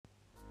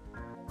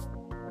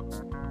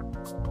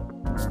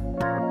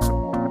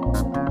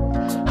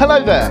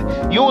Hello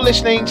there, you're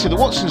listening to the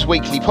Watson's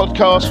Weekly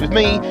podcast with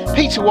me,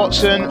 Peter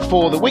Watson,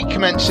 for the week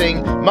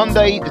commencing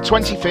Monday the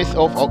 25th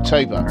of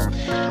October.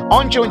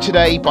 I'm joined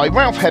today by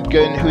Ralph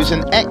Hebgen, who is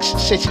an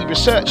ex-City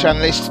research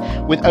analyst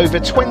with over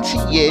 20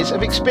 years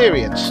of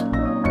experience.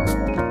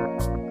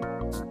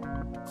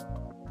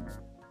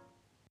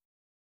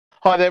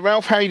 Hi there,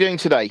 Ralph, how are you doing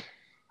today?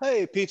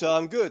 Hey Peter,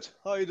 I'm good.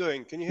 How are you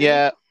doing? Can you hear me?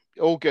 Yeah,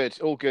 all good.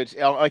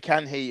 I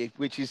can hear you,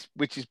 which is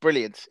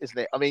brilliant, isn't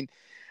it? I mean,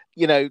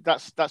 you know,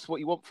 that's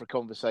what you want for a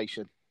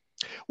conversation.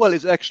 Well,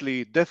 it's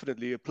actually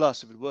definitely a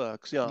plus if it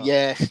works. Yeah.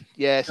 Yes,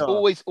 Yeah.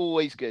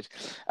 always good.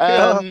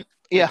 Yeah.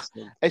 Yeah,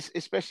 Excellent.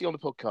 especially on the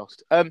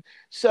podcast.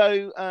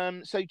 So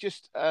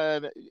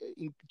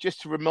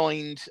just to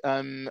remind,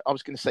 I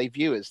was going to say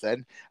viewers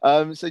then.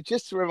 So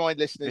just to remind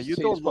listeners, You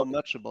don't know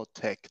much about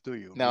tech, do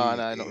you? No,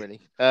 really? not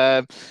really.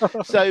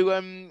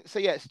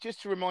 So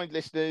just to remind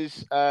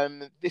listeners,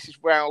 this is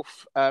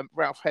Ralph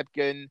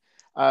Hebgen.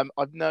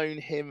 I've known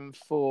him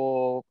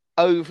for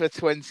over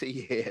 20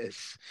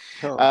 years.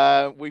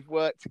 Oh. We've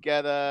worked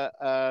together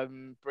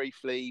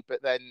briefly,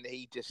 but then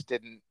he just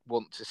didn't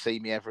want to see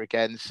me ever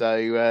again,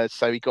 so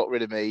he got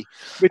rid of me.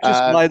 Which is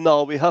why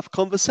now we have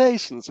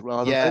conversations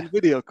rather than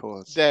video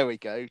calls. There we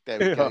go.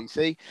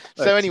 See.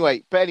 So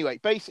anyway,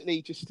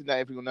 basically, just to let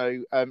everyone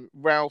know,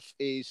 Ralph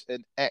is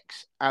an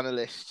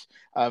ex-analyst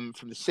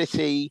from the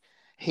City.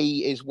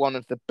 He is one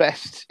of the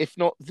best, if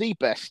not the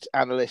best,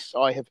 analysts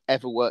I have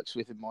ever worked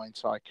with in my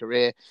entire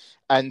career,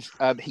 and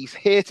he's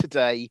here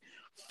today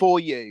for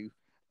you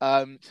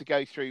to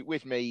go through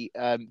with me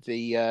go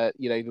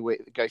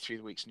through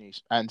the week's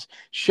news and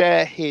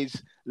share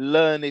his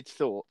learned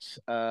thoughts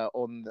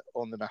on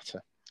the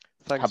matter.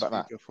 Thanks, How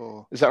about Peter,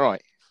 that? Is that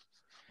right?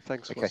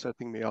 Thanks for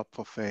setting me up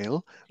for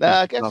fail.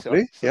 I guess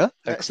lovely. So, yeah,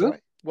 excellent.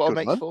 Right. What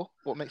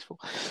makes for?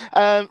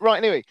 Right,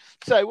 anyway.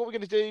 So what we're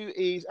going to do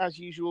is, as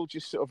usual,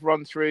 just sort of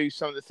run through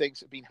some of the things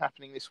that have been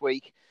happening this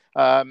week,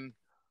 and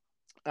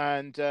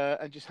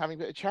just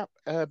having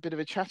a bit of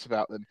a chat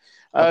about them.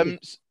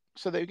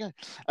 So there we go.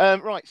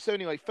 Right. So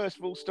anyway, first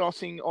of all,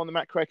 starting on the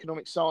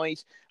macroeconomic side,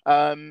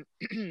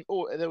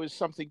 there was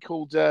something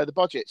called the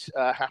budget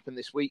happened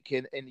this week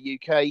in the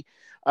UK.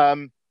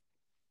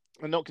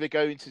 I'm not going to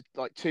go into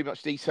too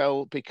much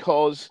detail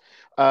because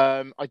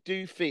I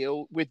do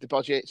feel with the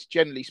budget,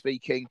 generally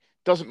speaking,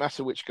 doesn't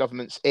matter which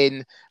government's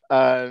in,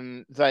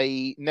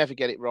 they never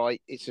get it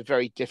right. It's a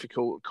very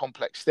difficult,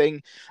 complex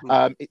thing.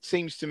 It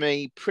seems to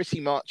me pretty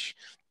much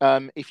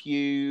if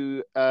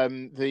you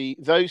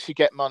those who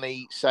get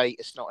money say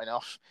it's not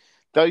enough.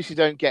 Those who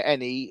don't get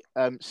any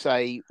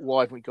say,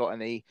 why haven't we got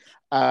any?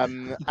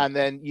 And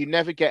then you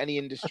never get any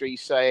industry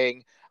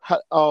saying,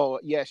 oh,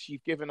 yes,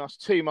 you've given us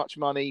too much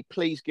money.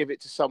 Please give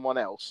it to someone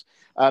else.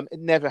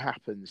 It never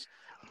happens.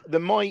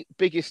 My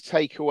biggest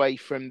takeaway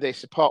from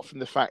this, apart from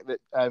the fact that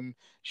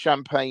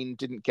champagne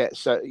didn't get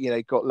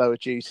got lower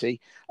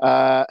duty,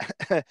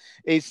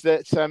 is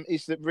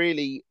that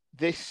really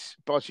this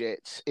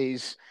budget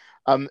is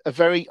a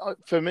very,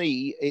 for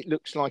me, it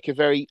looks like a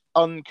very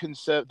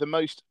the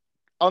most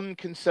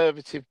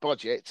unconservative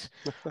budget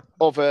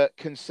of a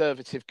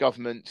conservative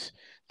government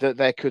that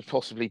there could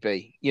possibly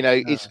be.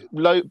 It's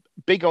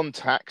big on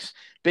tax,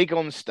 big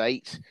on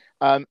state,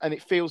 and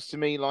it feels to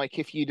me like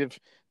if you'd have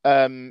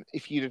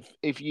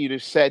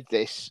said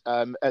this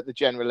at the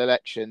general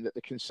election that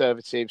the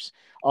Conservatives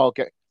are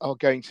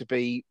going to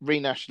be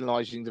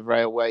renationalising the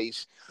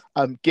railways,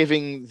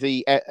 giving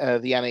the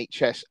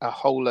NHS a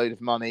whole load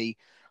of money.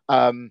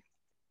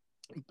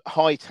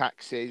 High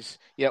taxes,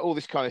 all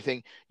this kind of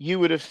thing, you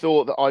would have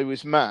thought that I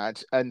was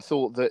mad and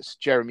thought that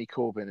Jeremy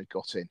Corbyn had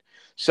got in.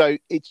 So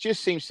it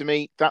just seems to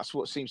me that's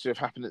what seems to have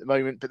happened at the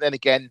moment. But then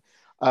again,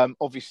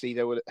 obviously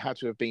there had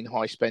to have been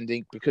high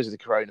spending because of the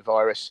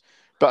coronavirus.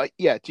 But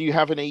do you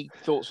have any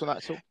thoughts on that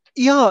at all?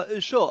 Yeah,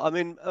 sure. I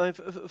mean,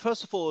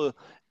 first of all,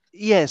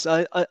 yes,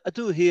 I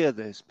do hear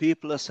this.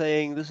 People are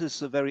saying this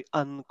is a very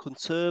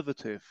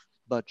unconservative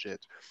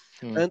budget.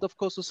 And of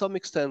course, to some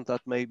extent,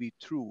 that may be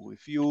true.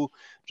 If you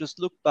just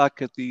look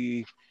back at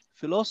the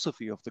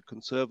philosophy of the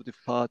Conservative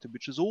Party,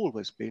 which has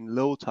always been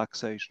low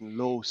taxation,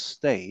 low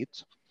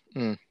state,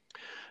 and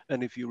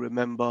if you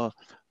remember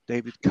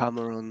David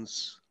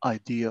Cameron's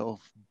idea of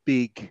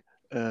big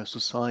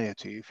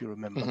society, if you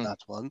remember that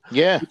one,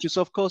 which is,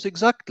 of course,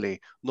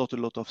 exactly not a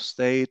lot of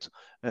state,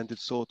 and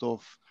it's sort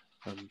of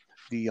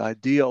the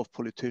idea of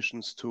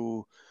politicians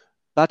to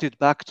bat it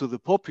back to the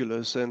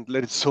populace and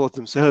let it sort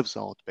themselves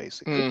out,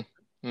 basically.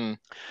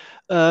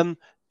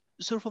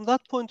 So from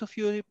that point of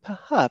view,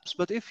 perhaps,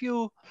 but if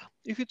you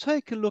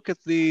take a look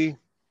at the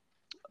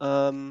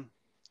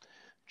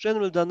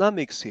general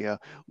dynamics here,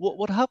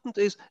 what happened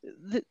is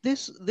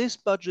this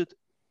budget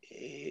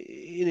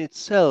in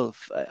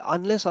itself,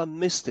 unless I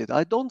missed it,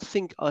 I don't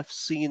think I've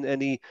seen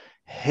any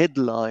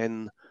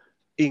headline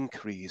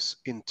increase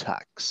in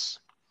tax.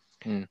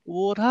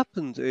 What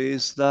happened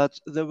is that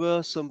there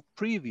were some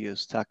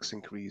previous tax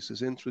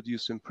increases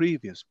introduced in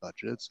previous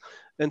budgets,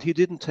 and he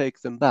didn't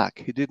take them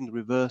back. He didn't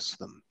reverse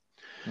them.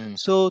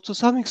 So to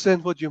some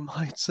extent, what you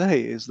might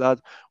say is that,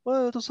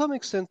 well, to some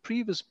extent,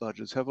 previous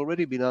budgets have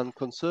already been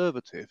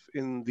unconservative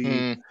in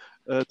the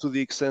to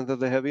the extent that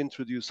they have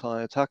introduced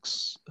higher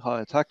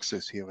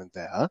taxes here and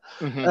there,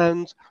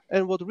 and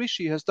what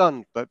Rishi has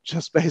done, but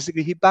just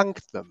basically he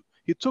banked them.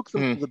 He took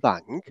them to the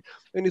bank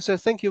and he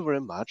said, "Thank you very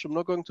much. I'm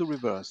not going to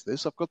reverse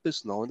this. I've got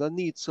this now, and I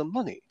need some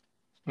money."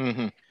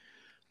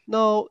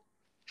 Now,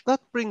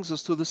 that brings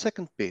us to the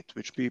second bit,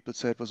 which people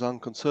said was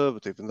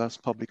unconservative, and that's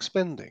public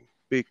spending.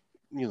 Big,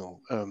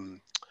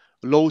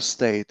 low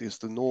state is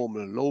the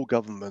normal, low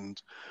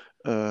government,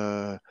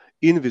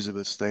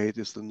 invisible state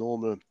is the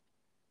normal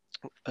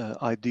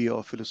idea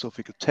or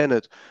philosophical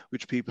tenet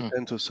which people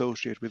tend to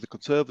associate with the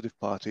Conservative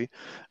Party.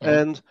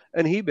 And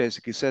he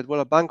basically said,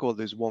 well, I bank all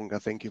this Wonga,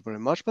 thank you very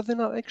much, but they're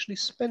not actually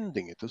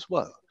spending it as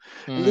well.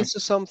 And this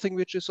is something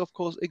which is, of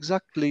course,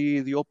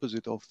 exactly the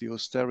opposite of the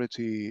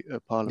austerity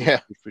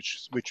parliament,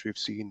 which we've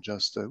seen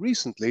just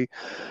recently.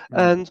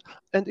 And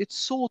it's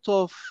sort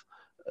of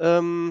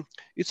some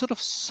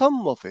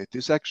of it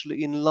is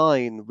actually in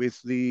line with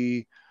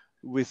the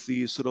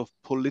sort of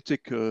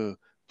political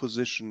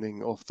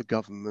positioning of the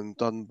government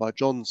done by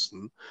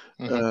Johnson.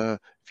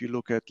 If you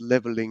look at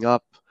levelling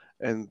up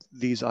and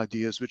these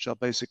ideas, which are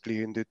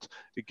basically, and it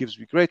gives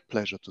me great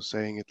pleasure to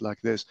saying it like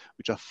this,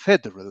 which are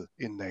federal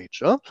in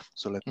nature.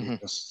 So let me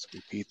just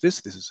repeat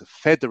this. This is a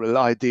federal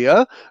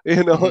idea,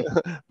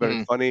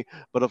 very funny,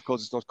 but of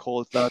course it's not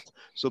called that.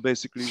 So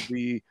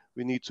basically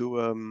we need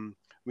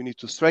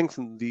to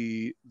strengthen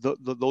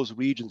those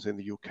regions in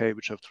the UK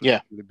which have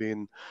traditionally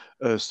been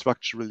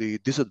structurally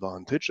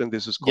disadvantaged, and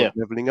this is called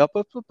leveling up.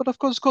 But of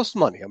course, it costs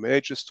money. I mean,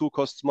 HS2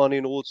 costs money,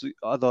 and also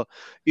other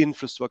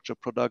infrastructure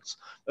projects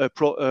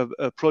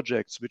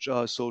which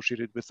are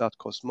associated with that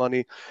cost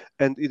money.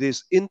 And it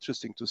is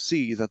interesting to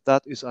see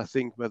that is, I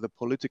think, where the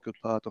political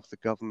part of the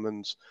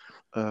government's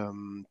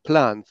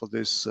plan for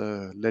this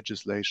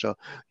legislature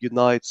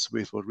unites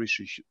with what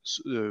Rishi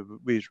Sunak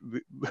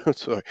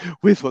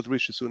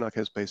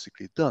has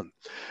basically done.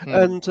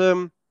 And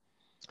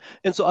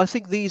so I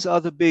think these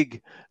are the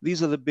big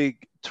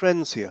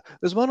trends here.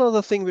 There's one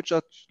other thing which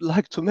I'd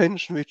like to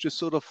mention, which is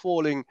sort of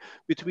falling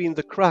between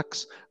the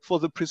cracks for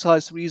the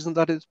precise reason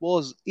that it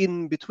was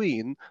in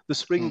between the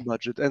spring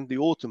budget and the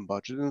autumn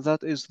budget, and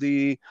that is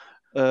the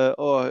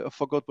I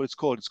forgot what it's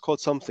called. It's called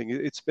something.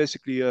 It's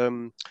basically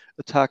a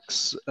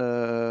tax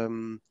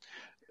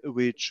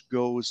which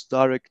goes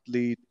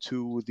directly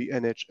to the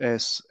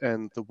NHS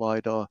and the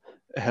wider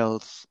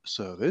health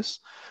service.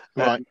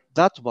 And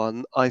that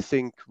one, I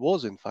think,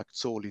 was in fact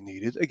sorely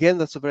needed. Again,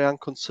 that's a very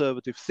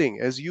unconservative thing.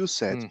 As you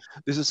said,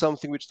 this is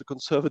something which the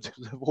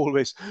Conservatives have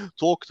always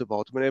talked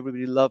about when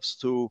everybody loves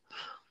to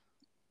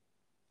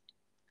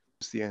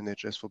the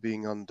NHS for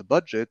being under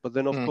budget, but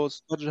then of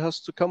course budget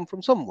has to come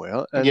from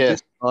somewhere, and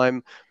this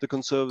time the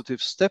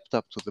Conservatives stepped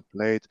up to the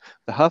plate.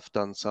 They have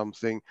done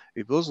something.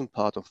 It wasn't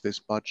part of this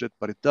budget,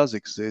 but it does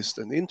exist,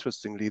 and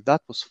interestingly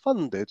that was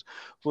funded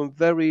from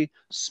very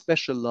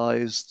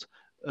specialized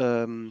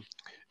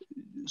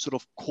sort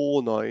of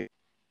corner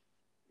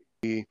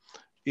in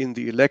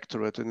the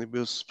electorate, and it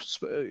was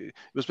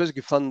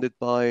basically funded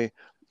by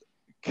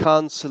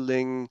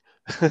cancelling.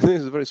 This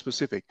is very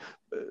specific.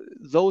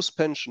 Those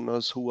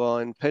pensioners who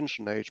are in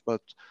pension age but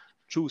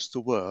choose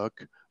to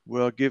work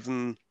were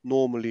given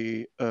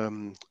normally a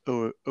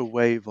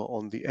waiver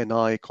on the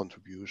NI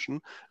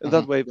contribution, and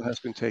that waiver has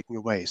been taken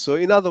away. So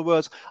in other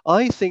words,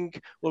 I think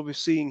what we're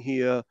seeing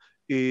here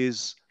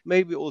is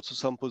maybe also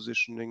some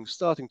positioning,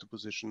 starting to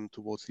position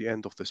towards the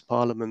end of this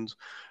parliament,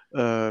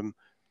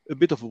 a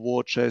bit of a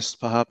war chest,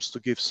 perhaps, to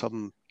give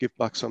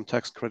back some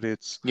tax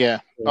credits. Yeah,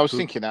 I was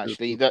thinking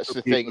actually that's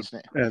the thing,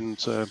 isn't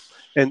it?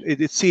 And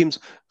it seems,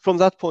 from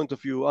that point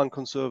of view,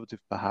 unconservative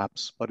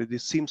perhaps, but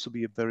it seems to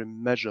be a very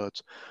measured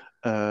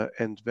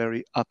and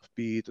very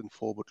upbeat and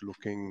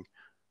forward-looking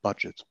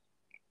budget.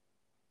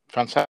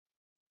 Fantastic.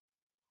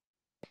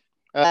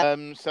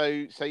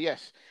 So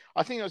yes,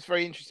 I think that's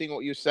very interesting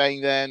what you're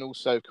saying there, and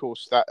also, of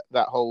course,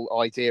 that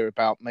whole idea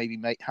about maybe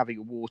having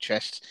a war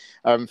chest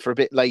for a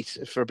bit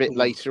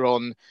later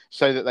on,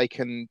 so that they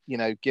can,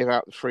 give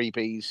out the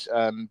freebies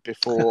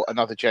before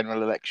another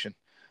general election.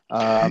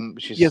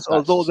 Which is, yes,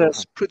 although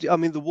there's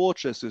the war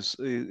chest is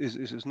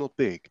not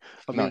big.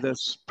 I mean,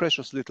 there's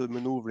precious little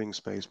maneuvering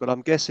space, but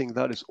I'm guessing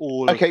that is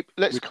all. Okay,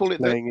 let's call it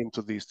playing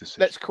into these decisions.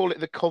 Let's call it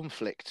the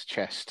conflict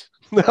chest.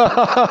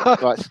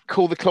 Right,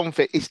 call the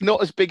conflict. It's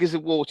not as big as a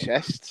war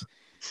chest.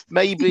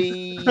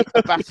 Maybe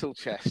a battle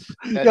chest.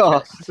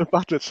 Chest. A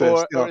battle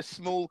chest. Or a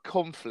small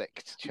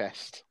conflict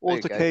chest.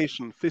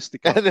 Altercation,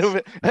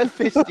 fisticuffs. A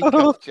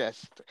fisticuff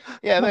chest.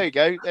 Yeah, there we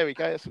go.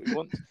 That's what we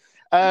want.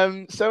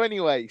 So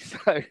anyway,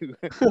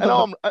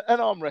 an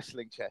arm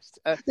wrestling chest.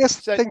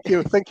 Yes, thank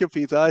you,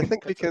 Peter. I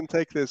think we can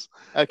take this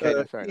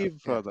even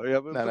further.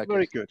 Yeah,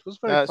 very good. It was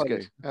very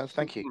funny. Good.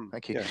 Thank you.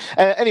 Yeah.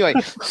 Anyway,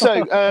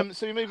 so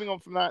we're moving on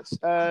from that.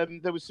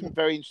 There was some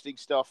very interesting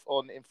stuff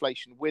on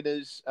inflation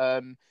winners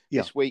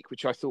this week,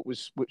 which I thought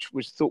was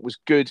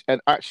good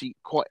and actually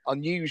quite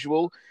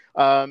unusual,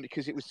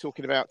 because it was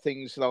talking about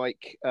things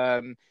like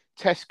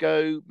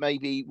Tesco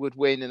maybe would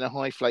win in a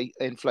high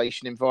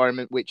inflation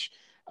environment, which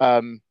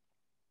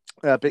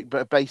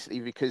but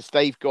basically because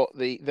they're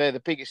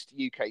the biggest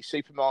UK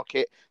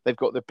supermarket, they've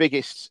got the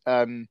biggest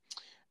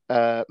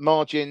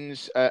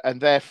margins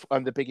and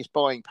the biggest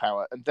buying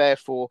power, and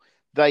therefore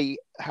they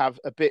have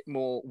a bit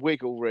more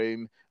wiggle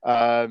room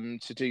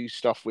to do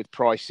stuff with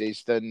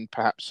prices than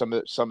perhaps some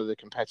of the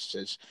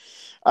competitors.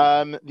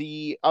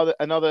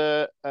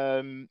 Another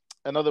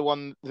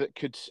one that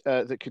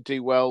could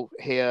do well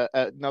here,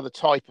 another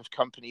type of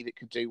company that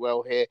could do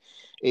well here,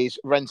 is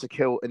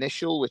Rentokil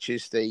Initial, which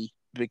is the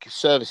big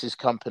services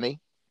company,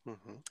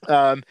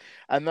 and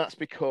that's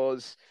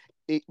because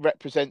it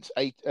represents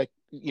a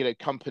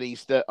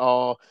companies that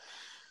are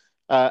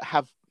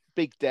have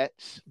big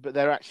debts, but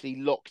they're actually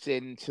locked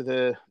into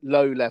the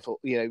low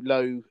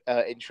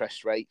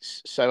interest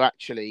rates. So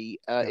actually,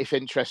 if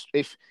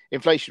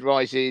inflation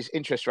rises,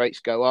 interest rates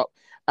go up,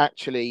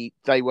 actually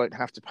they won't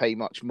have to pay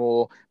much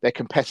more. Their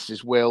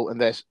competitors will, and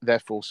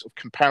therefore sort of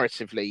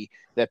comparatively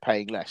they're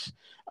paying less.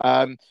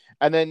 And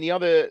then the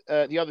other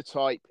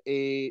type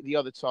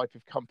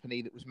of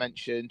company that was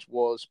mentioned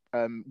was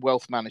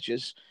wealth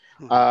managers,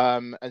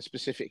 and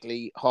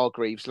specifically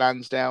Hargreaves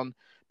Lansdown,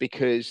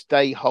 because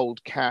they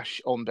hold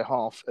cash on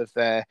behalf of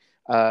their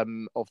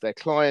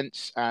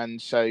clients,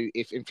 and so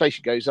if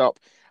inflation goes up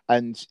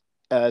and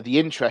the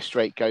interest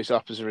rate goes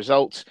up as a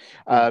result,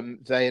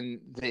 then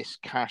this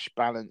cash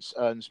balance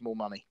earns more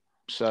money.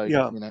 So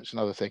it's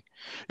another thing.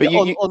 But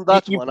on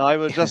that one, I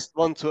will just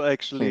want to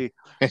actually.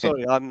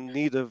 Sorry, I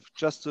need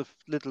just a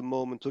little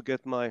moment to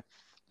get my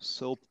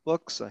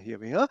soapbox. Here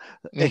we are.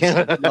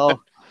 Excellent. Now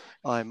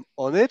I'm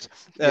on it,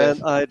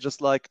 and I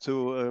just like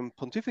to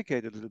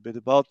pontificate a little bit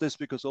about this,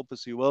 because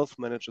obviously wealth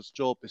managers'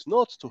 job is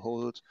not to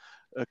hold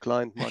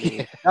client money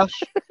in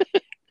cash.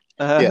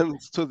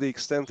 And to the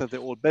extent that they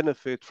all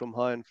benefit from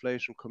high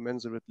inflation,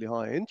 commensurately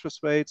high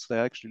interest rates,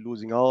 they're actually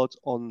losing out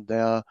on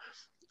their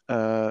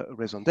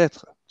raison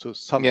d'etre to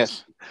some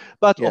extent.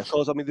 But of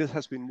course, I mean, this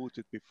has been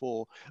mooted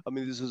before. I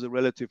mean, this is a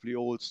relatively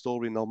old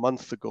story now.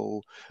 Months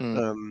ago,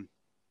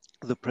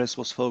 the press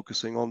was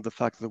focusing on the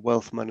fact that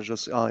wealth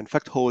managers are in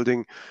fact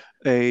holding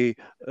a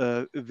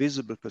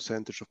visible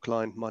percentage of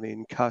client money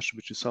in cash,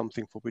 which is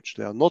something for which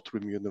they are not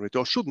remunerated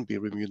or shouldn't be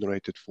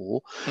remunerated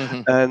for.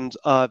 And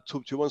to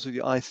be honest with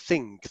you, I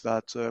think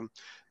that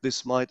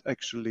this might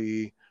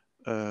actually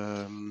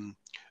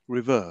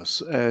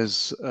reverse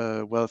as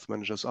wealth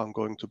managers are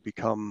going to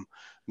become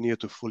near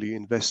to fully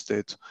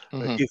invested,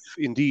 if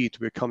indeed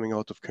we're coming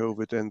out of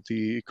COVID and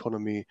the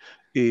economy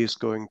is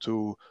going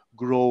to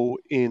grow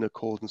in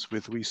accordance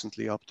with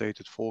recently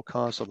updated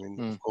forecasts. I mean,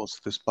 of course,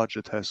 this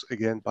budget has,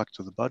 again, back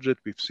to the budget,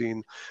 we've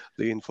seen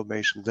the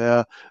information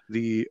there.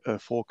 The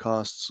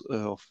forecasts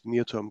of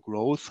near-term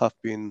growth have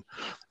been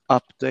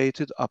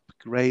updated,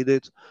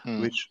 upgraded,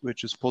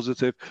 which is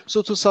positive.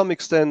 So to some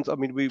extent, I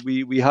mean,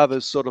 we have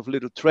a sort of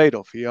little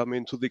trade-off here. I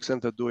mean, to the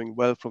extent they're doing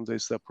well from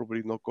this, they're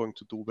probably not going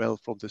to do well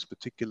from this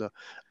particular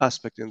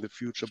aspect in the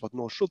future, but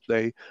nor should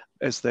they.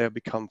 As they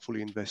become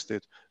fully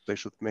invested, they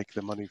should make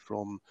the money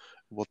from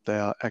what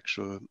their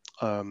actual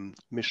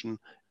mission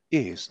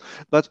is.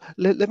 But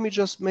let me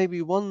just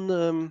maybe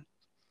one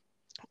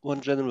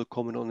general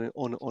comment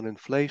on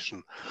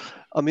inflation.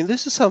 I mean,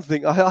 this is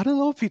something I don't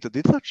know, Peter.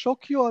 Did that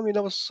shock you? I mean,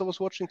 I was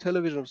watching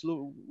television. I was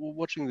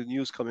watching the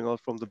news coming out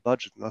from the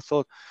budget, and I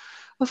thought,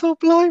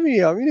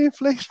 blimey! I mean,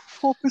 inflation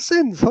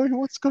 4%. I mean,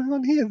 what's going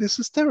on here? This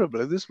is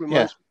terrible. This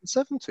reminds me of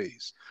the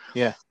 70s.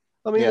 Yeah.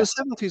 I mean, the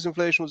 70s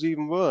inflation was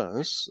even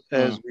worse,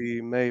 as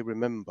we may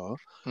remember.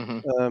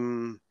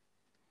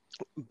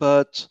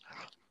 But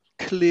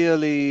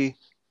clearly,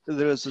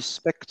 there is a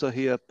specter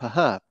here,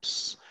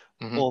 perhaps,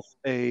 of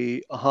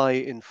a high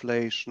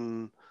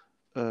inflation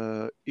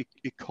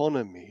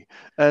economy.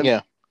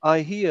 And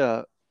I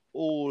hear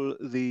all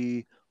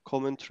the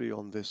commentary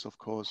on this, of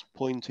course,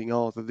 pointing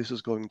out that this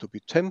is going to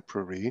be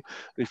temporary.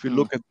 If you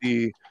look at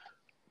the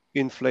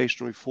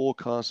inflationary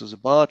forecast as a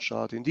bar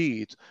chart,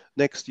 indeed,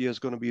 next year is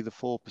going to be the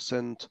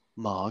 4%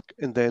 mark,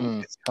 and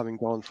then it's coming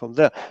down from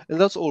there.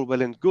 And that's all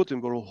well and good,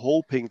 and we're all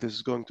hoping this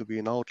is going to be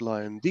an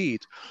outlier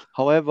indeed.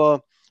 However,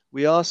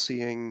 we are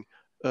seeing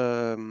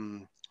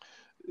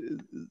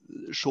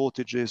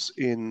shortages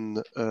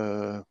in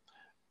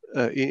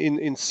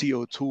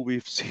CO2.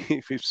 We've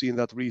seen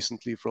that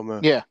recently from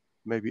a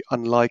maybe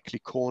unlikely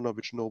corner,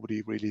 which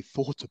nobody really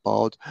thought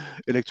about.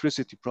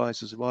 Electricity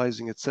prices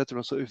rising,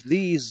 etc. So if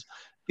these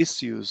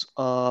issues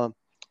are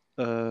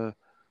or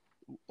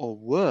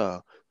were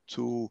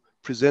to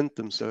present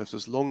themselves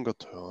as longer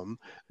term,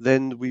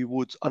 then we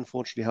would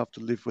unfortunately have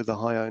to live with a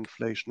higher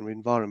inflationary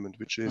environment,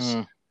 which is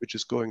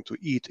going to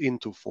eat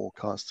into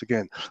forecasts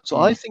again. So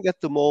I think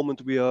at the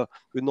moment we're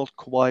not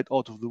quite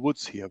out of the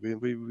woods here.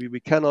 We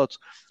cannot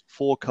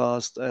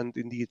forecast and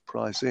indeed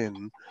price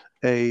in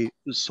a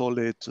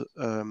solid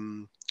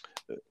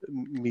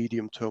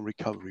medium-term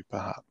recovery,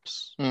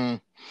 perhaps. I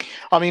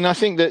mean, I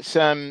think that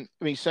certainly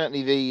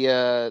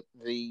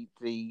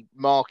the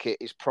market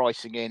is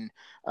pricing in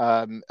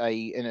a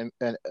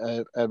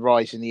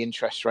rise in the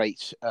interest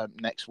rate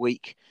next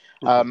week.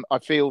 I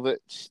feel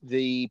that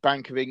the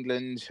Bank of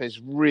England has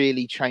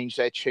really changed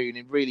their tune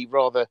in really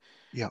rather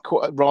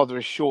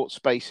a short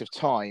space of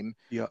time.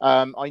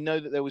 I know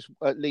that there was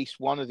at least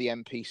one of the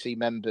MPC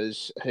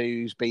members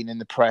who's been in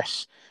the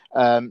press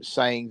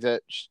saying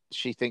that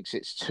she thinks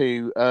it's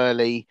too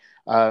early.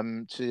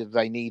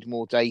 They need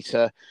more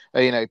data,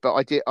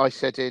 but I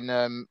said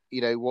in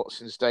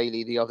Watson's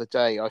Daily the other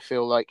day, I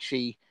feel like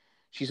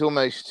she's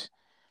almost,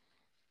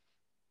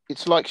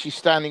 it's like she's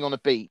standing on a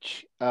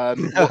beach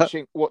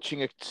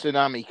watching a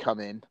tsunami come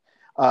in,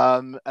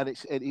 and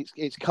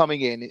it's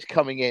coming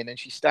in and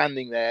she's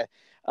standing there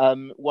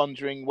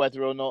wondering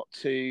whether or not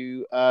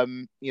to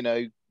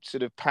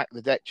sort of pack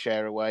the deck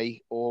chair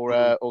away or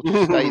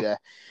just stay there,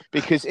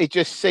 because it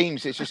just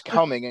seems it's just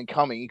coming and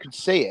coming. You can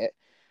see it,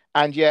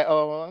 and yet,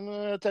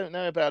 I don't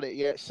know about it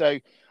yet. So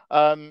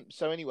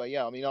anyway,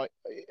 I mean,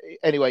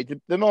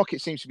 the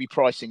market seems to be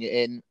pricing it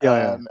in,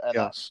 and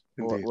that's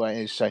what it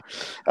is. So,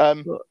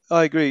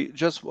 I agree.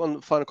 Just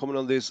one final comment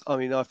on this. I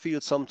mean, I feel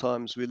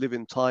sometimes we live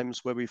in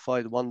times where we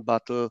fight one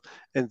battle,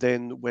 and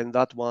then when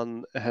that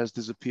one has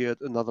disappeared,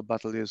 another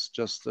battle is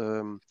just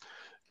there.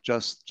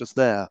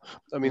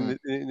 I mean,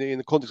 in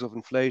the context of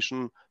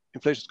inflation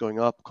is going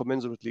up,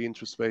 commensurately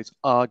interest rates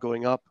are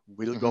going up,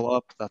 will go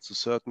up, that's a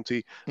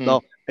certainty.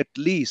 Now, at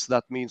least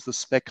that means the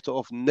specter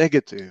of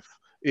negative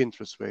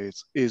interest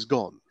rates is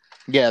gone.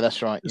 Yeah,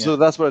 that's right. Yeah. So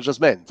that's what I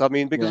just meant. I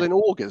mean, because in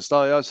August,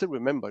 I still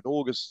remember in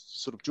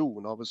August, sort of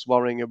June, I was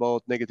worrying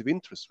about negative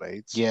interest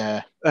rates.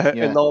 Yeah.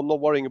 And now I'm not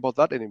worrying about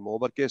that anymore.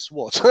 But guess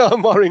what?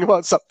 I'm worrying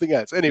about something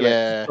else.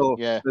 Anyway,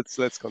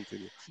 let's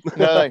continue.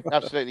 No,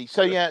 absolutely.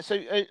 So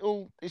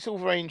it's all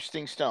very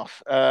interesting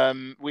stuff.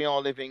 We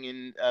are living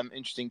in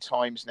interesting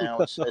times now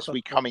as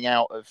we coming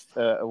out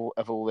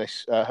of all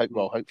this.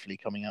 Hopefully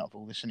coming out of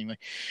all this anyway.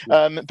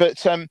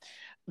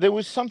 There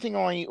was something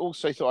I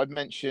also thought I'd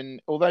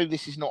mention, although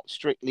this is not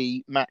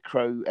strictly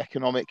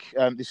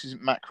macroeconomic. This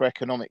isn't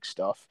macroeconomic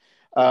stuff.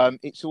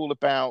 It's all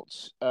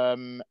about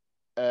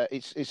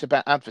it's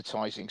about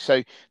advertising.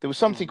 So there was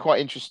something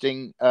quite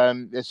interesting.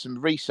 There's some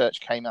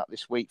research came out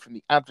this week from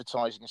the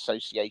Advertising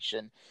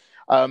Association,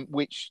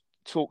 which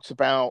talked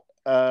about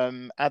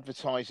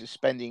advertisers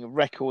spending a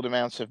record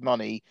amount of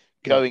money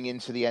going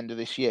into the end of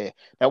this year.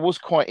 Now, it was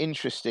quite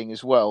interesting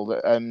as well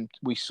that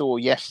we saw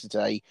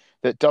yesterday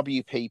that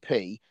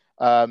WPP,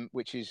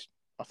 which is,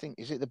 I think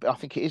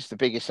it is the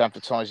biggest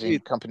advertising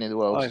company in the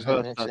world.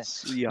 And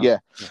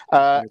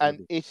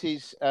it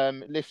is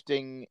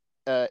lifting.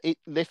 It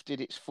lifted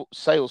its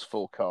sales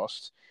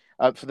forecast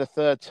for the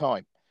third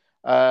time.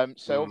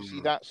 So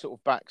obviously that sort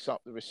of backs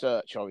up the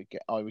research,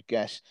 I would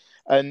guess.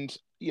 And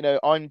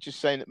I'm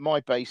just saying that my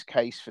base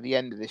case for the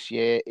end of this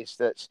year is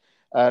that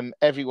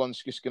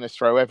everyone's just going to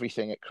throw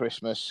everything at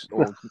Christmas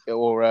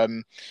or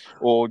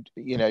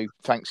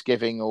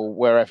Thanksgiving or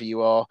wherever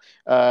you are.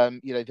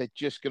 They're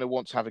just going to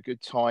want to have a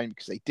good time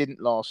because they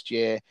didn't last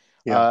year,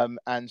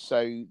 and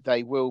so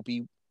they will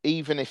be.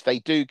 Even if they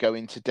do go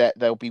into debt,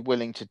 they'll be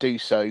willing to do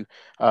so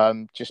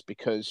just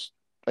because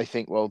they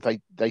think, well, they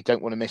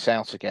don't want to miss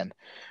out again.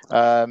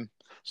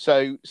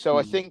 So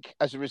I think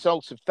as a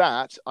result of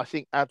that, I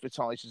think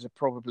advertisers are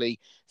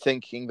probably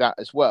thinking that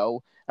as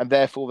well, and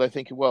therefore they're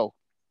thinking, well,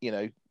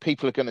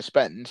 people are going to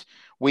spend.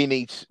 We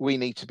need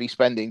to be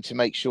spending to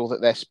make sure that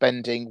they're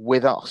spending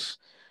with us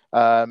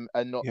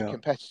and not the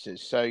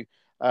competitors. So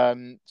I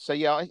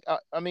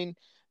mean,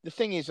 the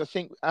thing is, I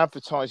think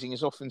advertising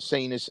is often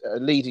seen as a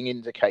leading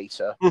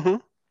indicator,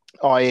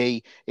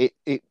 i.e.,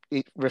 it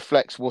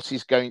reflects what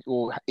is going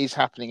or is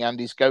happening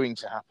and is going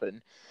to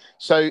happen.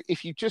 So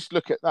if you just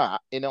look at that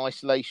in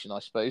isolation, I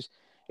suppose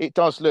it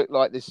does look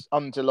like this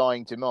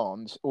underlying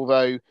demand,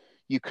 although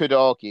you could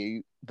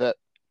argue that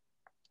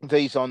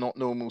these are not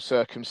normal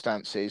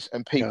circumstances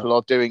and people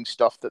are doing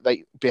stuff that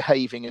they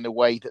behaving in a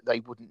way that they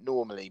wouldn't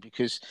normally,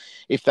 because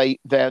if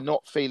they're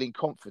not feeling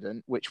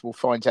confident, which we'll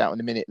find out in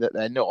a minute that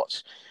they're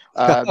not,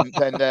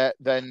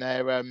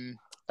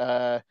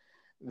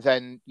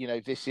 then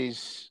this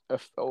is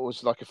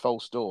always like a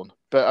false dawn.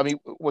 But I mean,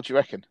 what do you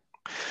reckon?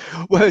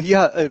 Well,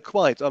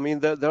 quite. I mean,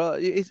 there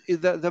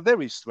are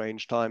very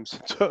strange times in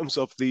terms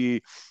of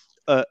the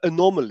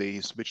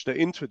anomalies which they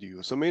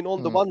introduce. I mean,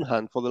 on the one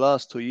hand, for the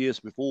last 2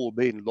 years, we've all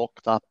been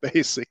locked up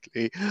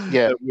basically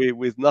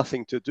with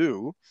nothing to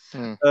do,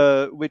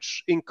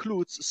 which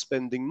includes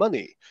spending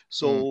money.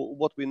 So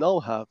what we now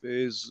have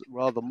is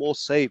rather more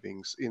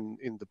savings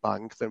in the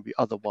bank than we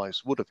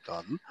otherwise would have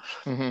done.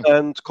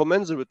 And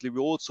commensurately, we're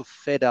also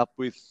fed up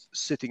with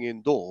sitting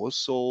indoors.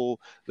 So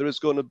there is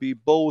going to be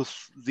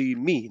both the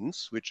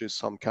means, which is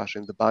some cash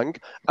in the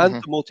bank,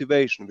 and the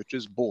motivation, which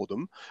is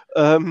boredom,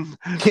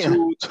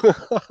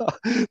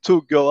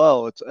 to go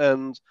out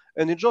and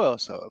enjoy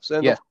ourselves.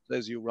 And Yeah. of course,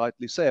 as you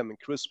rightly say, I mean,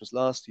 Christmas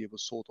last year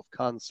was sort of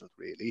cancelled,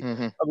 really.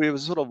 Mm-hmm. I mean, it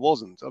was sort of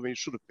wasn't. I mean, it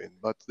should have been,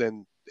 but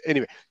then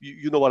anyway,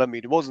 you know what I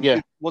mean. It wasn't. Yeah.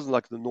 It wasn't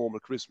like the normal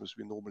Christmas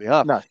we normally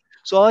have. No.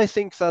 So I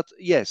think that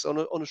yes, on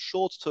a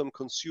short-term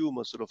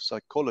consumer sort of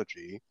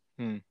psychology,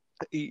 Mm.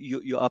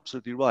 you're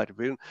absolutely right.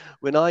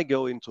 When I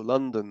go into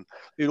London,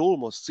 it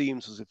almost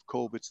seems as if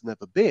COVID's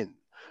never been.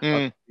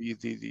 Mm.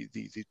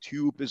 The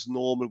tube is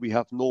normal. We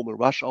have normal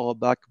rush hour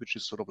back, which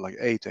is sort of like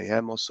 8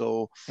 a.m. or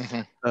so.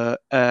 Mm-hmm.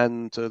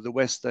 And the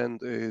West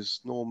End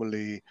is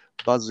normally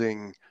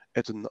buzzing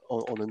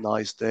on a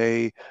nice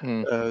day.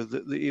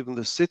 Mm. Even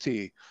the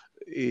city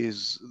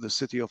is the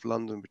city of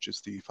London, which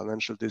is the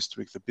financial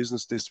district, the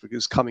business district,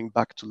 is coming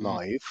back to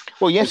life.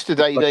 Well,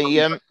 yesterday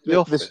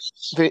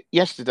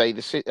yesterday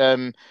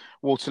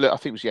Waterloo, I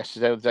think it was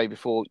yesterday or the day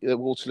before, the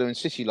Waterloo and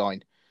City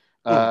Line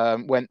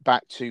went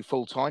back to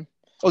full time.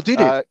 Oh,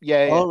 did it?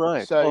 Yeah. All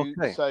right. So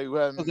okay.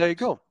 so there you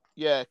go.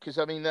 Yeah, because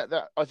I mean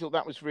that I thought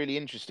that was really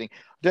interesting. I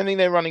don't think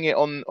they're running it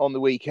on the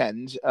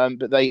weekend,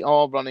 but they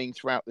are running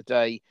throughout the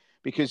day,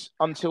 because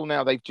until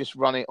now they've just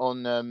run it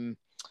on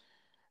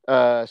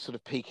sort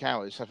of peak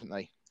hours, haven't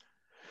they?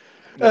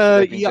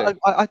 Yeah,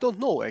 I don't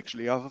know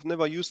actually. I've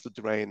never used the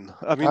drain.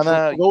 I mean,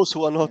 for those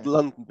who are not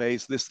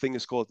London-based, this thing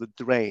is called the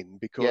drain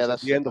because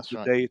at the end of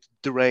the day, it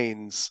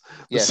drains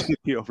the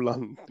city of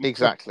London.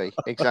 Exactly.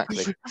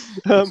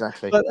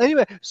 But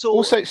anyway, so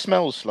also it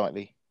smells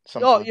slightly.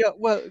 Oh yeah,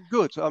 well,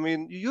 good. I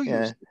mean, you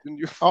used it, didn't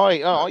you?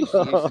 I used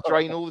to use the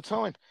drain all the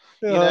time.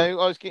 You know,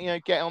 I was getting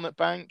get on at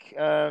bank.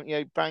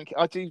 Bank.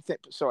 I do think.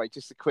 Sorry,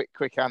 just a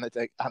quick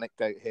anecdote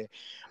here.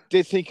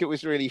 Did think it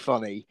was really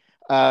funny.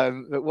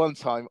 That one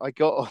time I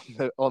got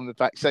on the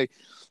back. So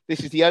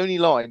this is the only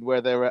line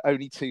where there are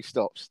only two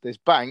stops. There's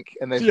Bank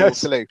and there's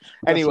Waterloo.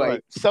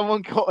 Anyway,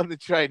 someone got on the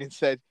train and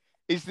said,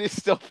 "Is this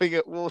stopping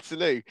at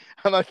Waterloo?"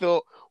 And I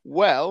thought,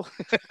 well,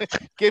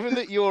 given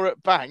that you're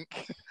at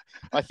Bank,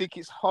 I think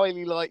it's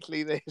highly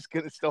likely that it's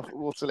going to stop at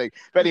Waterloo.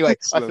 But anyway,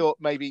 excellent. I thought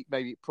maybe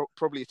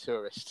probably a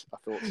tourist. I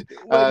thought.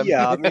 Well,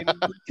 yeah, I mean,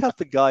 cut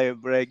the guy a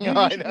break.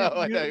 I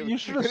know. You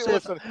should have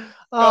said,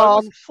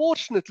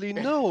 unfortunately,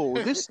 no.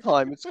 This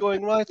time it's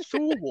going right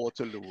through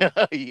Waterloo.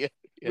 Yeah.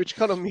 Which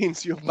kind of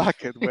means you're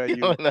back at where you.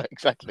 No,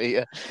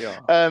 exactly.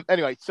 Yeah.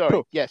 Anyway, sorry.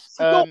 Cool. Yes.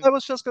 No, I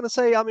was just going to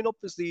say. I mean,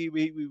 obviously,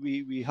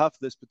 we have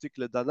this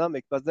particular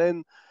dynamic, but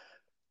then.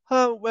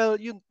 Well,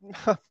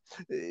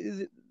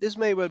 this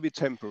may well be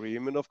temporary. I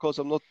mean, of course,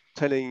 I'm not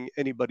telling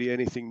anybody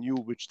anything new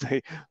which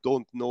they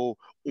don't know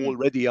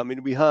already. I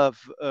mean, we have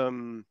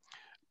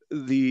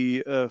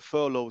the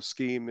furlough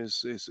scheme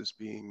is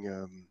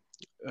being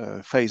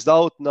phased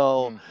out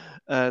now,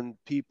 and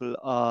people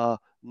are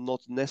not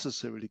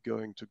necessarily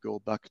going to go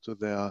back to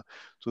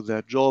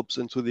their jobs,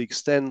 and to the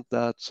extent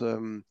that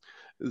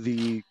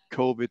the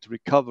COVID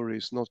recovery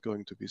is not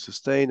going to be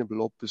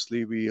sustainable.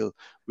 Obviously, we'll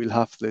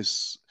have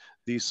these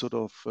sort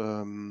of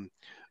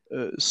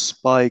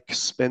spike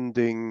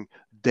spending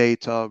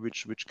data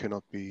which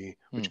cannot be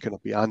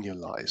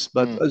annualized.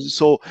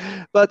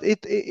 But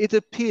it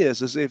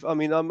appears as if, I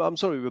mean, I'm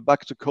sorry, we're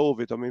back to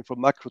COVID. I mean,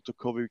 from macro to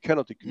COVID, we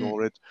cannot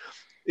ignore it.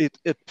 It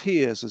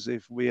appears as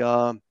if we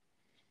are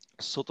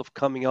sort of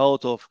coming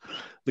out of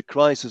the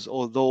crisis,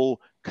 although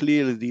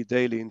clearly the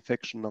daily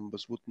infection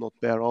numbers would not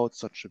bear out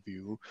such a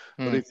view.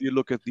 But if you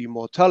look at the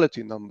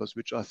mortality numbers,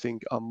 which I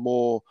think are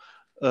more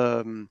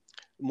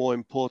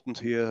important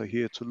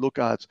here to look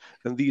at,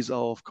 and these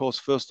are of course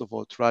first of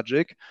all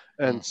tragic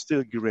and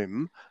still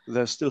grim.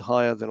 They're still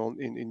higher than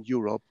in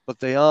Europe, but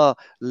they are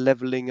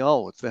leveling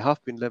out. They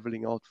have been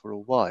leveling out for a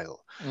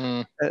while,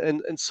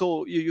 and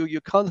so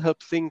you can't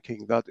help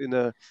thinking that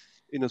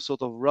in a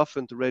sort of rough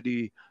and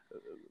ready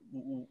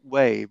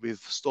way with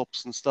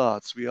stops and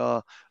starts, we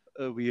are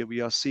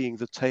seeing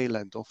the tail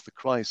end of the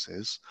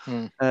crisis.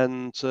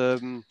 And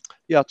to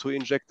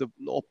inject an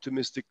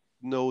optimistic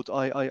note,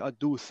 I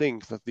do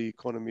think that the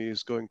economy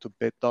is going to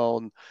bed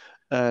down,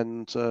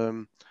 and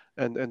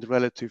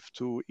relative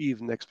to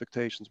even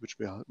expectations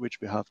which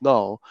we have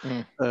now,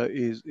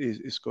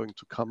 is going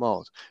to come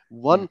out.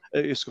 One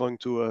is going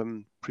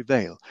to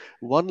prevail.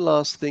 One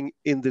last thing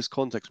in this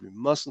context, we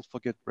mustn't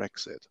forget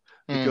Brexit,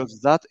 because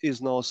that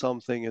is now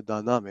a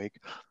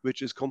dynamic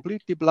which is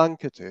completely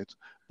blanketed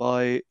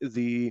by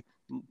the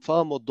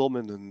far more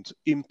dominant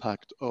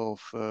impact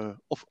of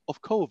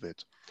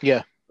COVID.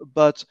 Yeah.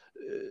 But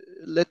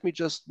let me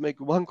just make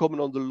one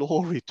comment on the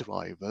lorry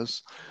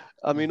drivers.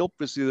 I mean,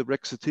 obviously the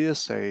Brexiteers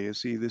say, you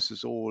see, this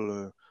is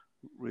all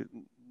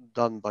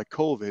done by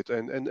COVID,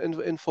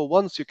 and for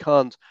once you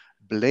can't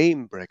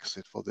blame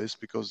Brexit for this,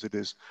 because it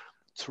is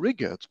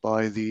triggered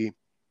by the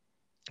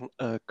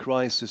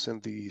crisis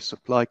and the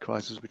supply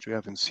crisis which we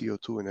have in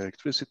CO2 and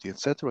electricity,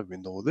 etc. We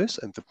know this,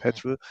 and the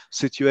petrol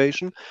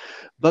situation.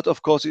 But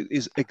of course, it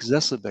is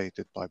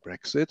exacerbated by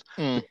Brexit.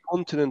 The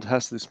continent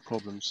has these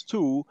problems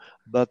too,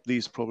 but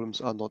these problems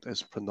are not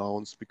as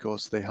pronounced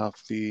because they have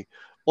the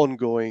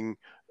ongoing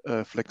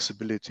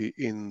flexibility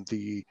in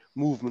the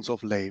movements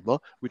of labor,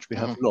 which we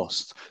have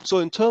lost. So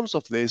in terms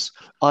of this,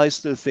 I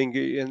still think,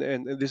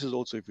 and this is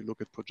also if you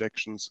look at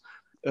projections,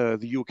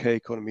 the UK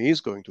economy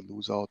is going to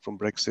lose out from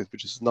Brexit,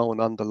 which is now an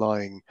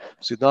underlying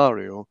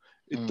scenario.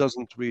 It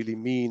doesn't really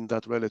mean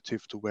that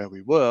relative to where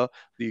we were,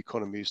 the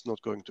economy is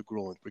not going to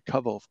grow and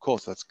recover. Of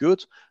course, that's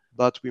good,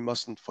 but we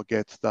mustn't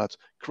forget that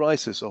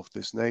crises of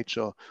this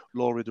nature,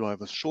 lorry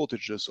drivers,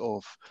 shortages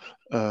of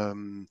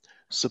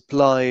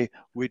supply,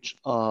 which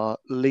are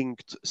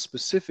linked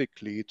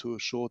specifically to a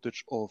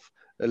shortage of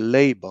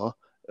labor,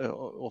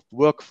 of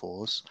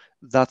workforce,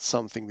 that's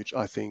something which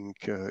I think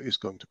is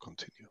going to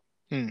continue.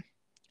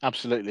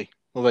 Absolutely.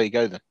 Well, there you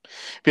go then.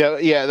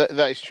 Yeah,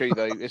 that is true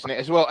though, isn't it?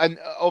 As well, and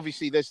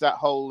obviously there's that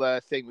whole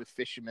thing with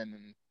fishermen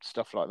and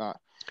stuff like that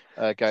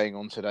going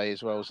on today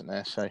as well, isn't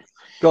there? So,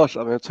 gosh,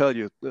 I'm going to tell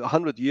you,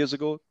 100 years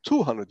ago,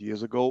 200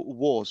 years ago,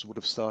 wars would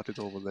have started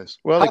over this.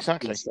 Well,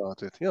 exactly.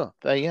 Started, yeah.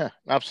 Yeah,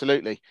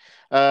 absolutely.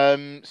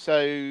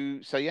 So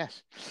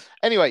yes.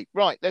 Anyway,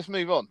 right. Let's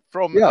move on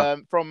from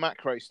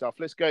macro stuff.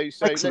 Let's go.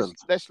 So Excellent.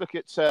 let's look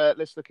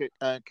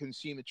at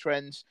consumer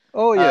trends.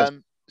 Oh yes.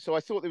 So I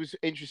thought it was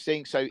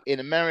interesting. So in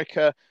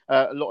America,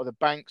 a lot of the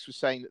banks were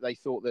saying that they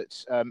thought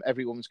that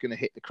everyone was going to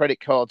hit the credit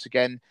cards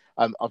again.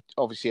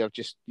 I've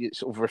just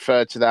sort of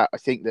referred to that. I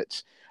think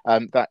that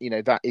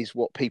that is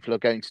what people are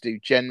going to do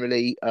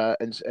generally,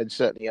 and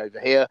certainly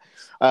over here.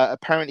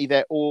 Apparently,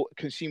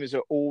 consumers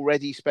are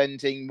already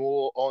spending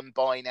more on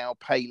buy now,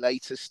 pay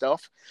later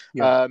stuff.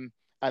 Yeah.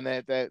 And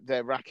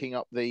they're racking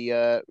up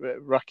the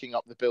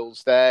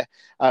bills there,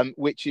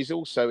 which is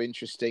also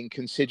interesting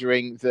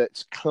considering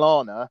that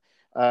Klarna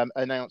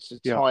announced a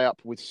tie-up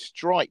with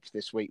Stripe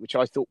this week, which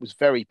I thought was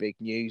very big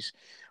news,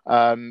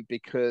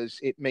 because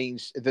it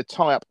means the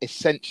tie-up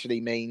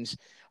essentially means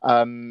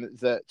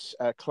that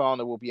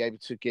Klarna will be able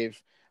to give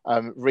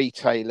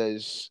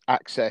retailers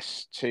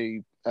access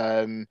to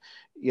buy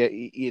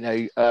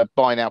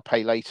now,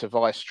 pay later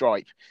via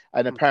Stripe,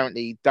 and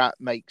apparently that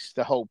makes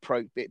the whole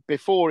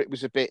before it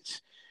was a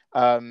bit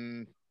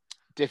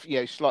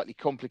slightly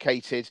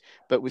complicated,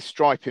 but with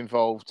Stripe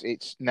involved,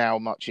 it's now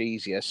much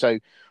easier. So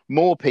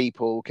more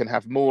people can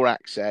have more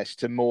access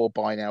to more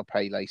buy now,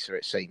 pay later,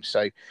 it seems.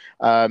 So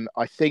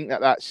I think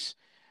that's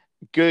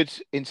good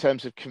in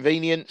terms of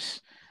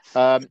convenience,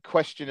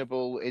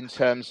 questionable in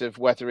terms of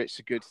whether it's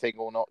a good thing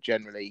or not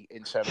generally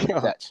in terms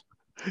of debt.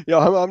 Yeah,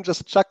 I'm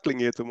just chuckling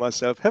here to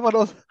myself. Have I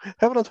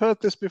not heard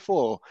this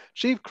before?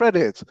 Cheap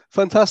credit,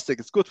 fantastic.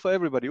 It's good for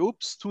everybody.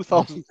 Oops,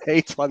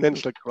 2008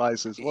 financial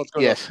crisis. What's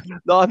going on?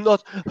 No, I'm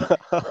not.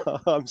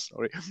 I'm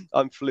sorry.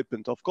 I'm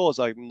flippant. Of course,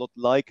 I'm not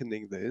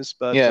likening this,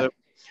 but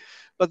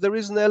but there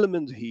is an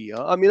element here.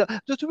 I mean, to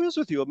be honest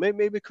with you,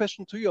 maybe a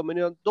question to you. I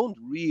mean, I don't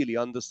really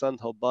understand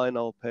how buy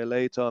now, pay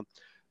later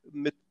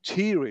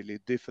materially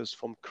differs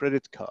from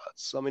credit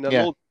cards. I mean, I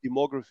know the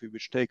demography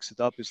which takes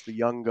it up is the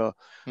younger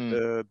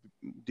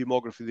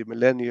demography, the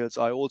millennials.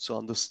 I also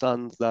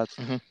understand that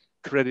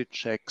credit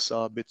checks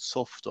are a bit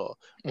softer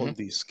on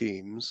these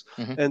schemes,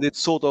 and it's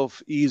sort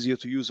of easier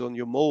to use on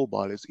your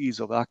mobile. It's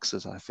ease of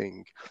access, I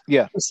think.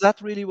 Yeah. Is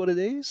that really what it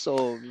is?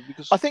 Or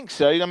because I think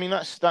so. I mean,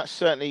 that's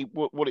certainly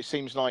what it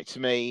seems like to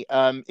me.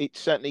 It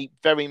certainly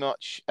very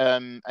much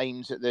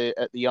aims at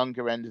the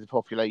younger end of the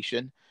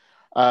population.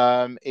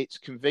 It's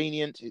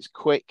convenient, it's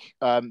quick.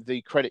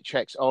 The credit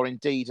checks are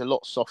indeed a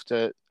lot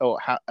softer, or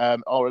are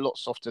a lot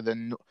softer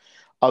than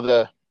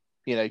other,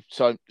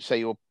 so say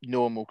your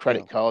normal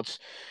credit cards.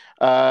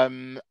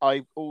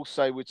 I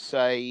also would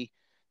say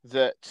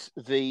that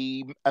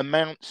the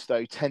amounts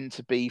though tend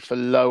to be for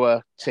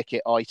lower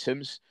ticket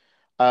items.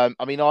 I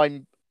mean,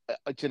 I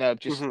don't know,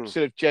 just sort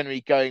of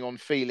generally going on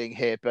feeling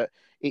here, but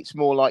it's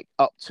more like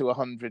up to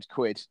 100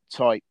 quid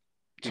type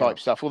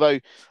stuff. Although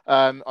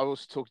I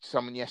also talked to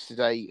someone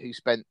yesterday who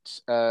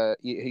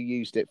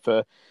used it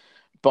for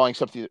buying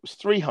something that was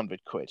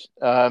 300 quid.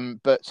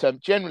 But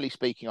generally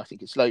speaking, I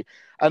think it's low.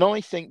 And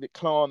I think that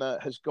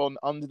Klarna has gone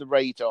under the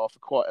radar for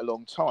quite a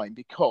long time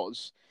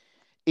because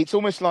it's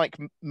almost like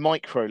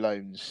micro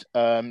loans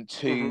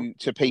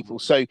to people.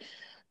 So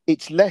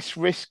it's less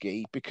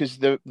risky because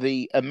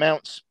the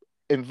amounts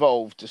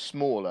involved are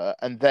smaller,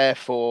 and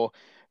therefore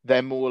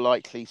they're more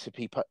likely to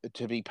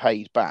be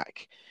paid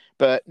back.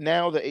 But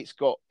now that it's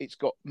got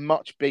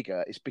much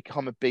bigger, it's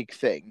become a big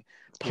thing.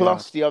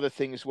 Plus the other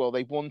thing as well,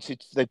 they've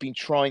been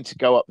trying to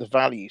go up the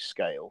value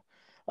scale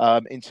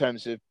in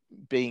terms of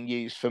being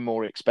used for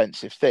more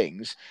expensive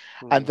things,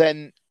 and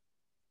then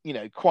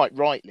quite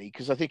rightly,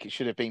 because I think it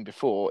should have been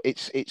before,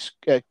 it's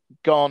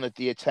garnered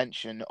the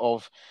attention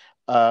of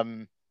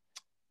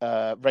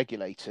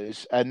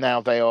regulators, and now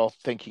they are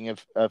thinking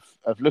of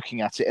looking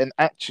at it. And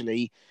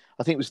actually,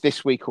 I think it was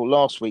this week or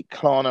last week,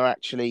 Klarna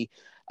actually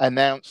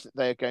announced that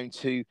they're going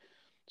to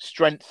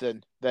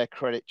strengthen their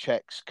credit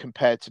checks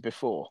compared to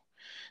before.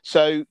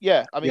 So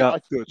I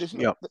mean,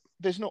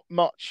 there's not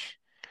much.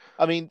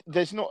 I mean,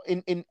 there's not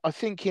in. I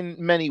think in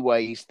many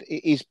ways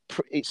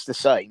it's the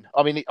same.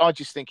 I mean, I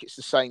just think it's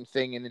the same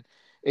thing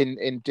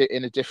in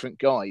a different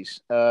guise.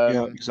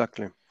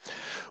 Exactly.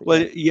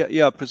 Well,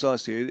 yeah,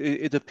 precisely.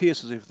 It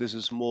appears as if this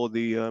is more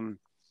the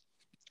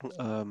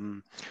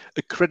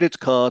a credit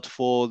card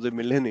for the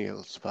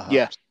millennials,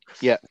 perhaps.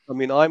 Yeah. I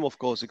mean, I'm of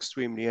course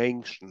extremely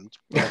ancient,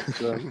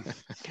 but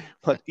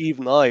but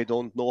even I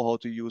don't know how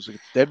to use a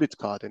debit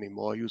card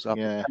anymore. I use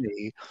Apple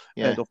Pay,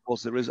 and of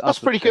course there is That's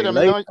Apple pretty Pay good.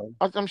 I mean,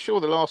 later. I'm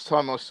sure the last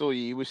time I saw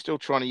you, you were still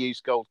trying to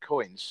use gold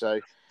coins. So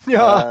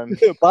Yeah,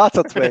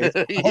 barter trade.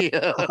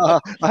 yeah,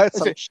 I had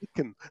some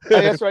chicken.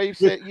 That's right. You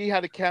said you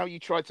had a cow. You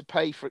tried to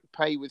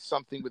pay with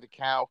something with a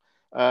cow.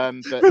 But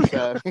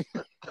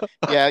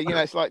yeah,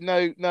 it's like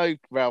no,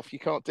 Ralph, you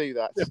can't do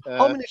that.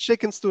 How many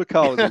chickens do a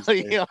cow these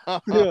days? Yeah,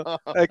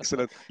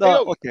 excellent.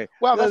 No, okay.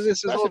 Well,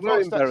 this is all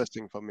very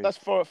embarrassing for me. That's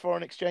for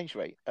foreign exchange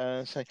rate.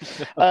 But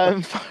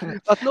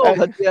no,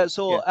 but yeah.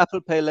 So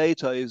Apple Pay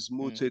Later is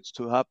mooted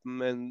to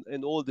happen,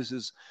 and all this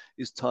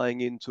is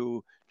tying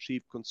into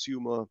cheap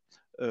consumer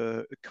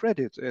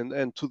credit,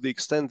 and to the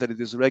extent that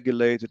it is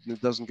regulated and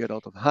it doesn't get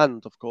out of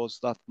hand, of course,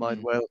 that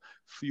might well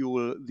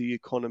fuel the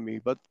economy.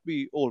 But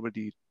we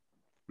already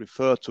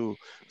refer to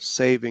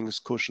savings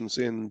cushions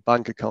in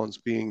bank accounts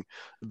being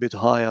a bit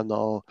higher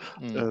now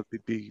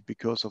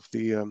because of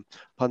the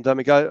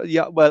pandemic.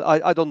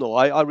 I don't know.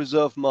 I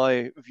reserve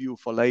my view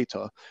for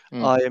later.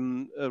 I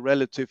am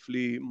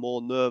relatively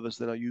more nervous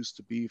than I used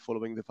to be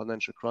following the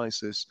financial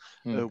crisis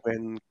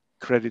when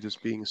credit is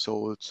being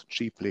sold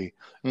cheaply.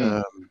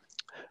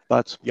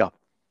 But yeah.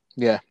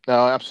 Yeah,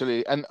 no,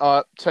 absolutely. And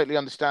I totally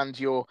understand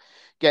your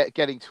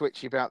getting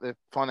twitchy about the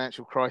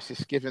financial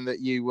crisis, given that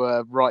you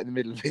were right in the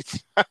middle of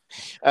it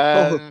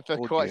for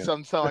quite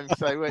some time,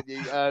 so weren't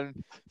you?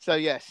 So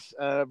yes,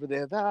 but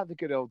they're the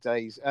good old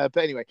days. But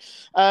anyway,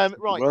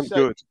 right. So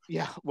good.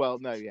 yeah, well,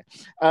 no, yeah.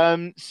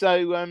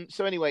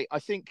 So anyway, I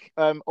think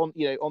on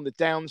the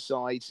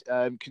downside,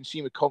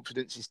 consumer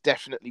confidence is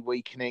definitely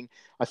weakening.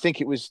 I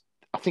think it was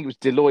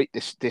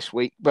Deloitte this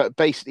week, but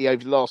basically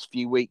over the last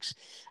few weeks,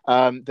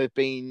 there've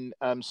been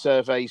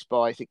surveys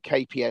by I think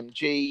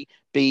KPMG,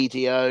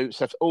 BDO,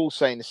 so all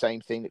saying the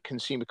same thing, that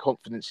consumer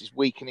confidence is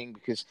weakening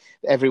because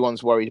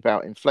everyone's worried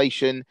about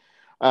inflation,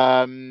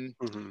 and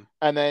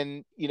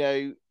then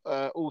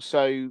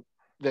also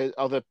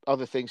the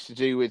other things to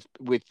do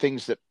with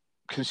things that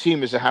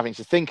consumers are having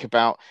to think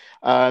about,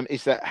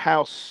 is that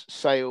house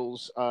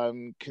sales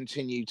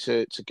continue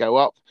to go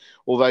up,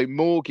 although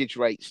mortgage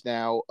rates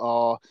now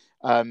are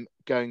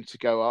going to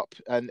go up,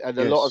 and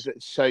a lot of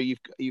it. So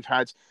you've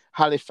had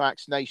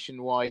Halifax,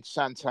 Nationwide,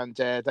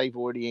 Santander. They've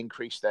already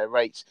increased their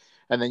rates,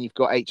 and then you've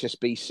got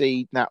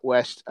HSBC,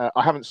 NatWest.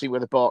 I haven't seen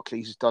whether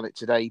Barclays has done it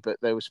today, but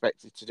they're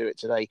expected to do it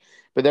today.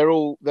 But they're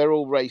all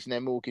raising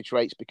their mortgage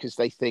rates because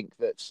they think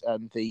that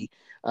the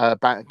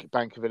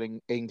Bank of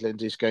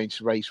England is going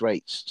to raise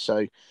rates.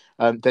 So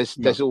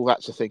there's all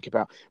that to think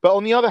about. But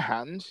on the other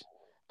hand,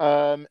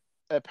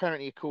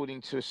 apparently,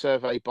 according to a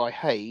survey by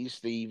Hays,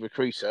 the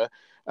recruiter,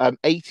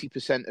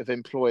 80% of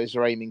employers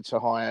are aiming to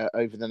hire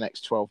over the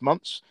next 12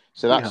 months.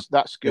 So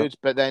that's good.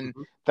 But then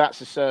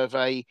that's a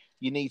survey.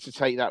 You need to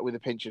take that with a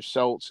pinch of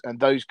salt, and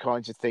those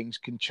kinds of things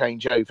can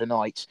change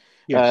overnight.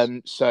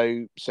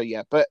 So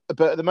yeah, but at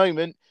the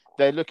moment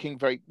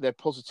they're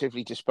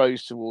positively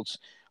disposed towards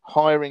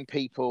hiring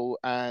people,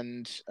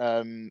 and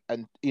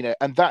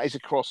that is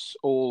across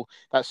all.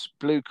 That's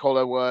blue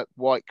collar work,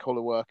 white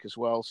collar work as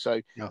well.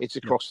 So it's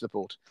across the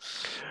board.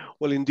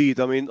 Well, indeed.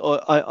 I mean,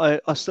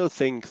 I still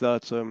think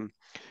that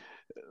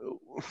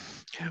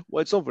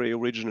well, it's not very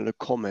original a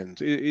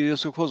comment. It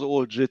is, of course,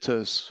 all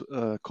jitters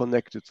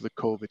connected to the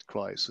COVID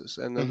crisis,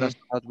 and that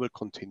will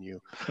continue.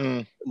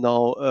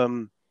 Now,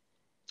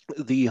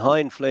 the high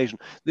inflation.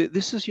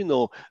 This is,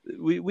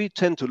 we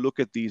tend to look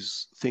at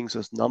these things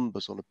as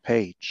numbers on a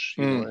page,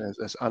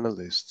 as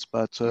analysts,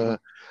 but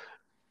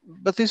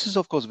this is,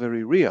 of course,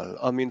 very real.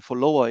 I mean, for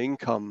lower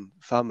income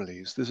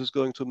families, this is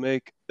going to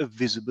make a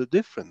visible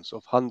difference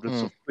of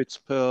hundreds of quid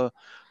per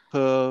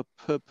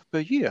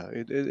year.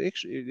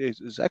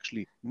 It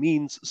actually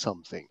means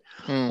something.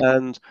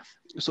 And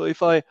so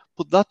if I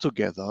put that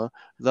together,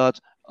 that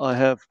I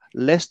have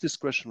less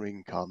discretionary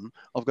income,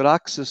 I've got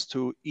access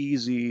to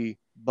easy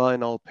buy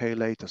now, pay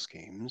later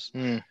schemes.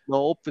 Now,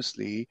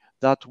 obviously,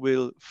 that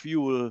will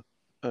fuel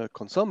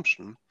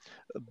consumption,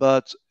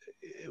 but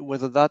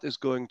whether that is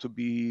going to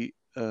be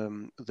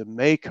the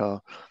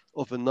maker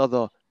of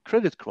another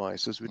credit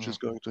crisis, which is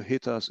going to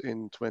hit us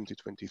in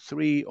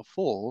 2023 or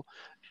 4,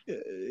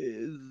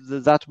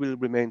 that will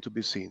remain to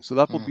be seen. So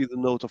that would be the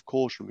note of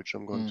caution which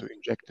I'm going to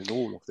inject in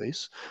all of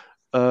this.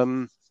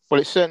 Well,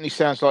 it certainly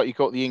sounds like you've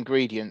got the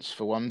ingredients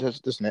for one,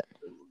 doesn't it?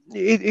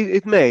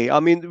 It may.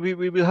 I mean, we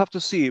will have to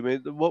see. I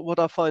mean, what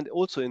I find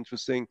also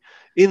interesting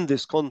in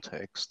this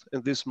context,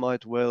 and this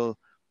might well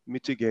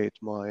mitigate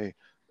my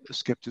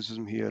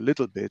skepticism here a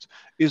little bit,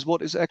 is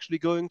what is actually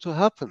going to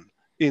happen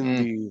in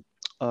the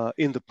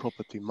in the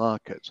property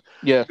market.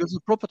 Yeah. Because the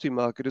property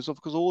market is,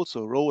 of course,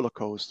 also a roller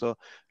coaster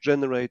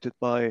generated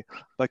by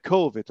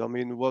COVID. I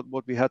mean,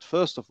 what we had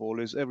first of all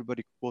is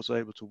everybody was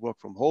able to work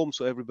from home,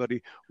 so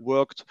everybody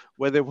worked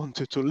where they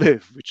wanted to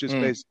live, which is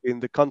basically in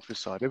the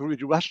countryside.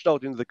 Everybody rushed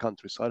out into the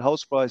countryside.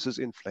 House prices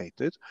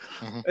inflated,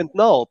 and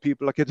now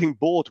people are getting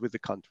bored with the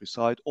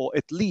countryside, or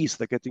at least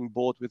they're getting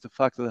bored with the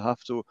fact that they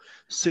have to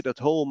sit at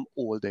home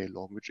all day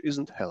long, which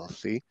isn't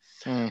healthy.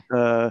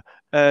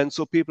 And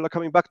so people are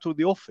coming back to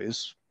the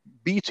office.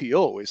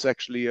 BTO is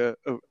actually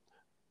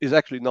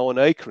now an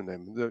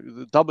acronym.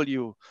 The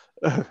W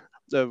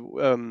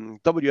the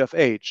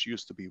WFH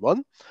used to be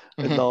one,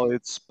 and now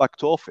it's back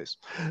to office.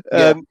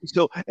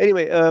 So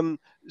anyway,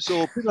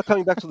 so people are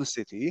coming back to the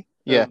city,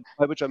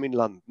 by which I mean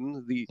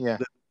London,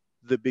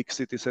 the big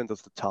city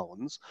centers, the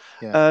towns,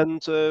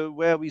 and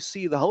where we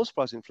see the house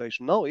price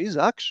inflation now is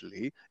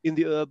actually in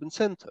the urban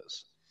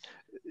centers.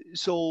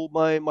 So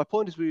my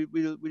point is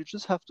we'll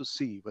just have to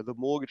see whether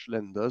mortgage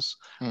lenders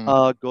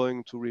are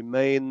going to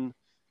remain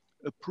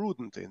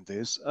prudent in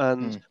this,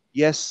 and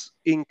yes,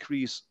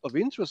 increase of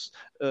interest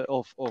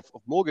of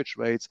mortgage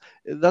rates,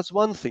 that's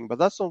one thing, but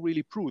that's not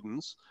really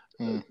prudence.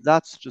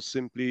 That's just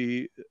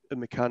simply a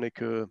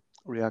mechanical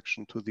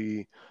reaction to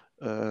the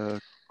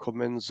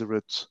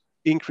commensurate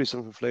increase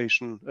of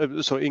inflation,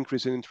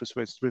 increase in interest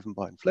rates driven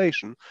by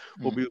inflation.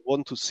 What we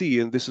want to see,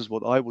 and this is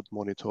what I would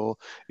monitor,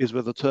 is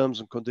whether terms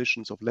and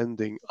conditions of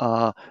lending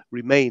are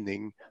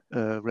remaining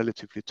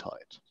relatively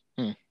tight,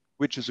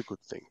 which is a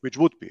good thing, which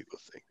would be a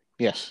good thing.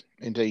 Yes,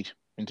 indeed.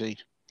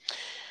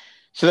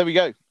 So there we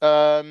go.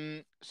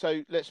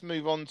 So let's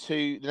move on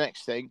to the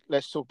next thing.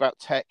 Let's talk about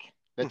tech.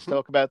 Let's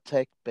talk about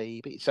tech,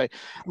 baby. So,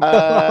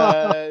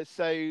 let's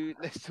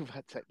talk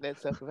about tech.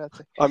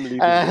 I'm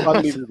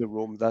leaving the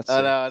room. That's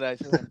I know.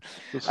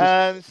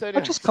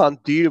 I just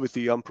can't deal with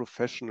the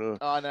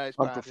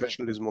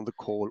unprofessionalism on the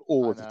call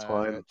all the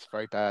time. It's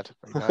very bad.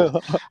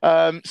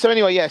 So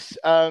anyway, yes.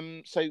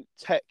 So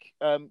tech.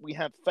 We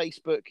have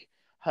Facebook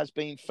has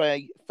been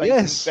facing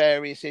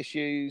various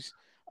issues.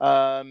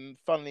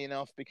 Funnily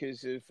enough,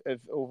 because of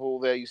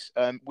all those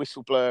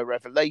whistleblower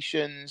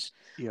revelations,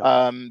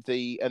 and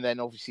then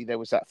obviously there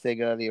was that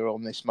thing earlier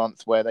on this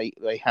month where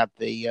they had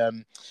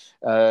the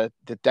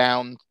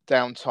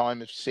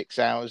downtime of 6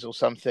 hours or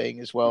something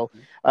as well.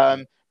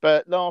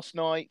 But last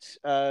night,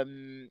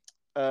 Mark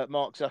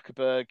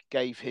Zuckerberg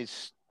gave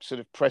his sort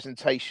of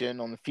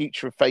presentation on the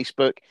future of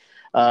Facebook.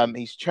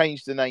 He's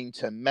changed the name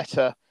to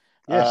Meta,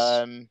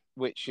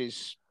 which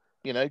is,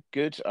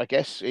 good, I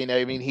guess.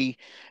 I mean, he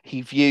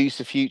views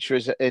the future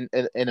as in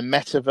a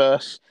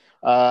metaverse.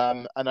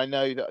 And I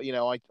know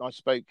that I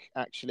spoke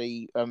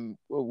actually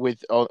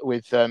with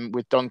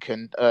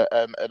Duncan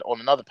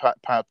on another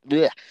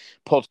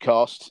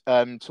podcast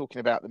talking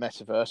about the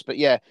metaverse. But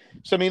yeah,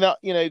 so I mean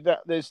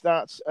that there's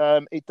that.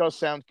 It does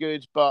sound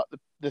good, but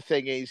the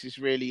thing is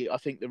really, I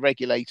think the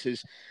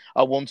regulators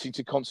are wanting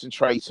to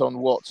concentrate on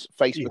what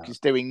Facebook is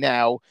doing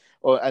now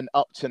and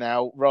up to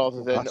now,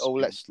 rather than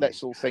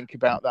let's all think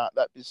about that.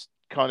 That is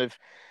kind of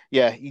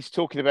he's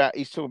talking about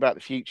the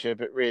future,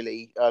 but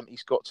really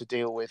he's got to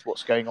deal with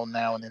what's going on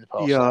now and in the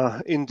past. Yeah,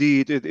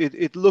 indeed.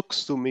 It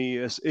looks to me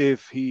as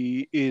if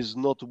he is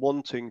not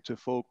wanting to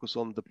focus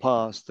on the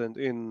past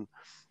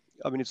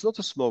I mean, it's not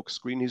a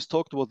smokescreen. He's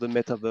talked about the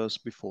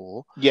metaverse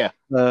before.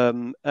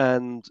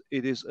 And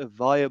it is a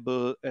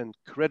viable and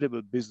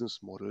credible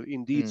business model.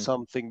 Indeed,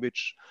 something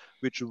which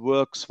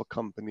works for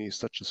companies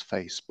such as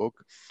Facebook,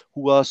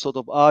 who are sort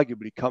of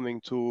arguably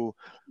coming to,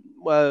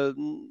 a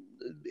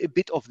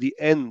bit of the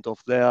end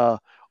of their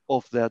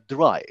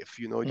drive.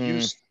 It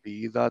used to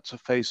be that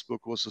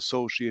Facebook was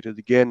associated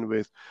again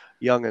with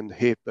young and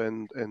hip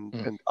and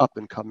up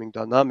and coming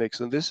dynamics.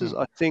 And this is,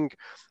 I think,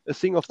 a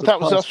thing of the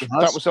past.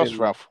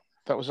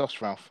 That was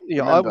us, Ralph.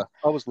 Yeah, remember?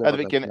 I was never at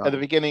the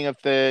beginning of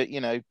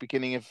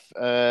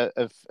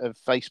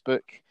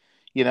Facebook.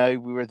 We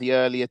were the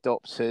early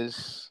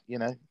adopters. You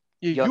were.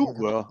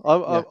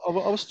 I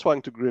was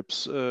trying to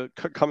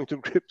coming to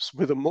grips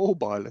with a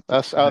mobile.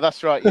 That's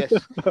right. Yes.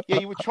 Yeah,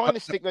 you were trying to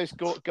stick those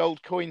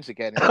gold coins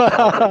again.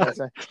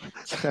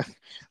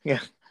 Yeah.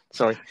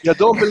 Sorry. Yeah,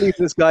 don't believe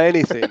this guy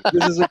anything.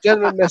 This is a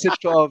general message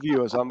to our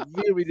viewers. I'm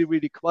really,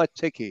 really quite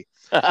techie.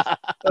 Go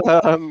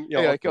on,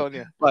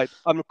 yeah. Right,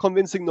 I'm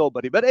convincing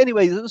nobody. But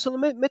anyway, so the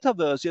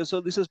metaverse,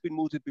 so this has been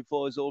mooted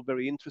before. It's all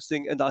very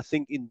interesting, and I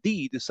think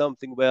indeed is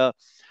something where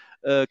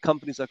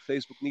companies like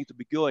Facebook need to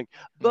be going.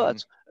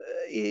 But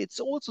it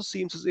also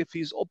seems as if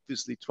he's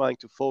obviously trying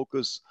to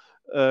focus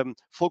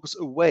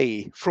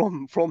away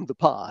from the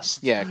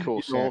past. Yeah, of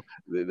course.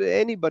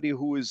 Anybody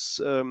who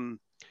is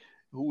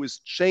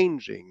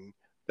changing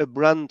a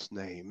brand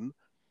name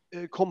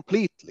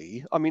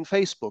completely. I mean,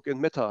 Facebook and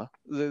Meta,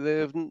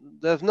 they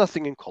have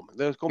nothing in common.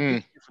 They're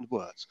completely different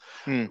words.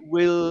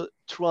 Will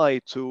try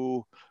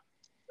to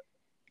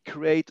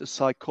create a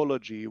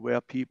psychology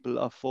where people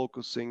are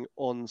focusing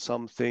on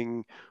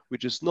something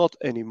which is not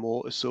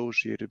anymore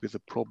associated with the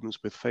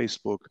problems with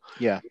Facebook.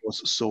 Yeah,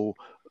 was so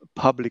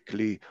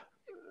publicly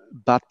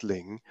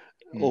battling.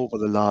 over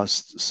the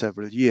last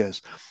several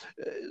years.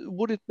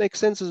 Would it make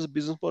sense as a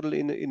business model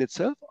in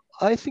itself?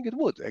 I think it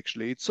would,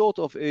 actually. It sort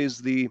of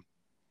is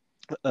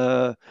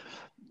uh,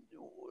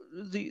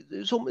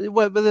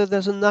 well,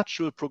 there's a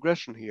natural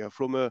progression here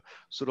from a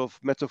sort of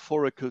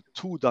metaphorical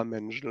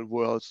two-dimensional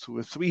world to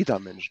a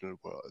three-dimensional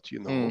world, you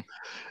know.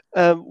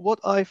 What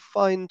I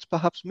find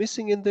perhaps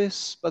missing in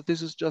this, but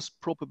this is just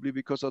probably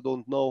because I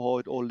don't know how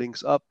it all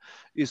links up,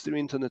 is the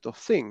Internet of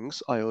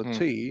Things,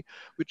 IoT,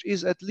 which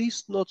is at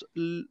least not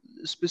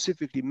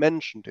specifically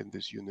mentioned in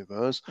this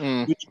universe,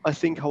 which I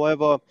think,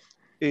 however,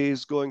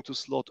 is going to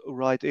slot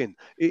right in.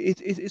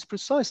 It is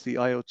precisely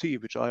IoT,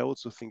 which I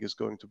also think is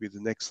going to be the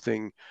next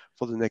thing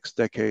for the next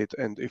decade.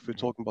 And if we're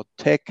talking about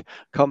tech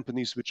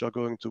companies which are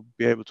going to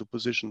be able to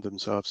position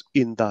themselves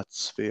in that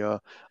sphere,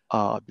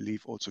 are, I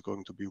believe, also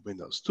going to be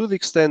winners. To the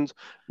extent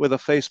whether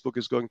Facebook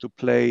is going to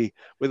play,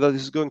 whether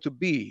this is going to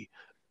be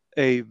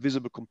a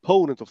visible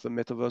component of the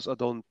metaverse, I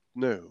don't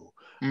know.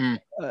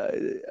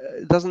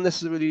 It doesn't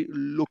necessarily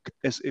look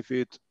as if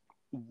it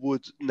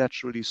would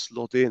naturally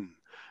slot in.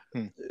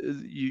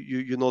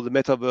 You know, the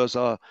metaverse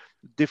are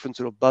different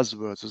sort of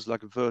buzzwords. It's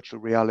like virtual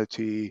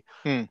reality,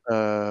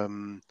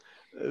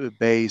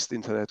 based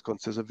internet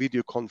concepts. A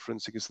video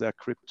conferencing is there,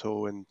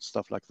 crypto and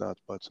stuff like that.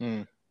 But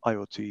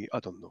IoT, I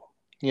don't know.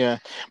 Yeah,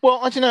 well,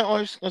 I don't know.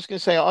 I was going to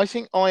say, I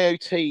think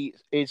IoT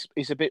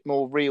is a bit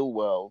more real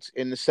world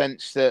in the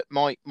sense that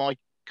my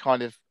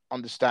kind of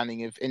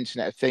understanding of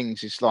Internet of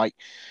Things is like,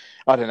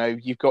 I don't know,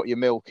 you've got your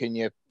milk in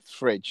your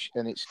fridge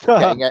and it's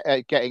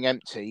getting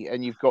empty,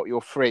 and you've got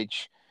your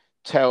fridge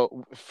sort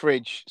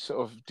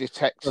of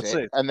detects That's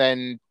it. and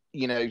then,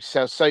 you know,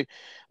 so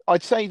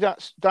I'd say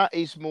that's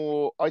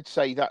more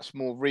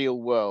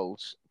real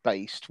world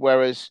based,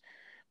 whereas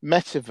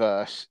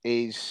metaverse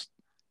is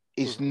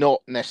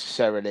not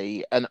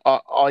necessarily, and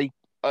I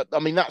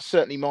mean that's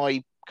certainly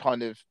my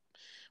kind of,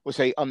 we'll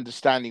say,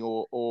 understanding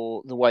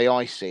or the way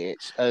I see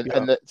it, and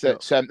that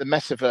the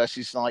metaverse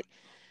is like,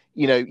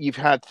 you know, you've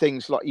had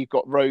things like, you've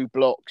got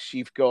Roblox,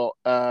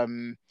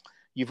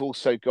 you've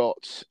also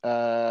got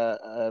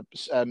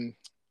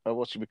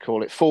what should we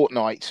call it,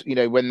 Fortnite, you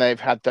know, when they've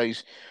had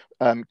those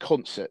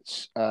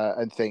concerts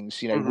and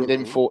things, you know,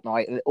 within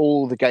Fortnite, and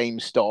all the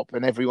games stop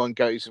and everyone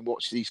goes and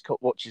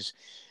watches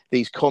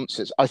these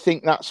concerts. I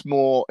think that's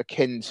more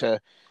akin to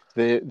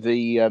the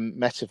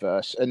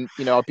metaverse. And,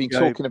 you know, I've been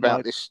talking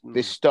about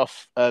this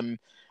stuff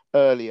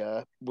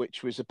earlier,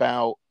 which was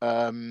about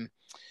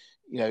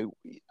you know,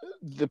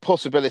 the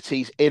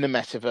possibilities in a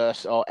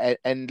metaverse are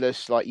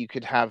endless. Like, you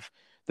could have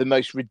the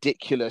most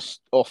ridiculous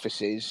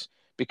offices,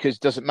 because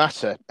it doesn't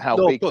matter how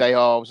big they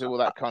are, all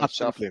that kind of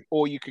stuff.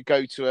 Or you could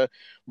go to a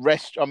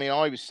restaurant. I mean,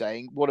 I was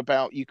saying, what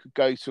about you could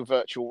go to a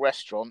virtual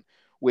restaurant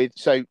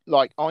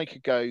like I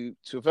could go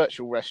to a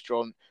virtual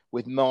restaurant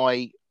with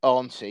my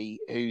auntie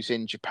who's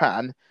in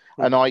Japan,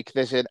 and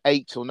there's an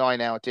 8 or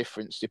 9 hour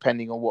difference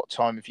depending on what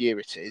time of year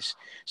it is.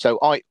 So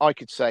I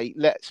could say,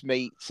 let's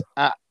meet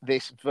at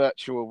this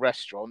virtual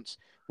restaurant.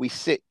 We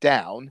sit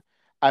down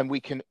and we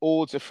can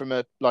order from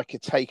a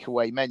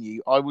takeaway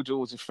menu. I would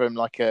order from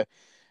like a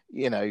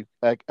Deliveroo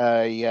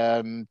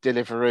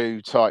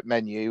type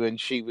menu,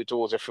 and she would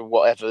order from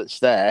whatever's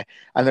there,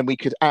 and then we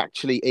could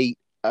actually eat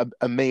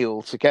a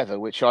meal together,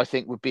 which I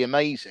think would be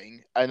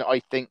amazing, and I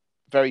think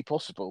very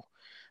possible.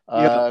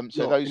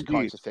 Those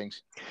kinds of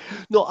things.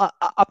 No,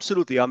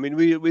 absolutely. I mean,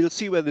 we'll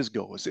see where this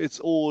goes.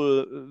 It's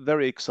all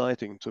very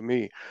exciting to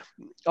me.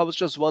 I was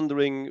just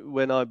wondering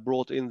when I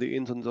brought in the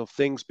Internet of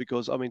Things,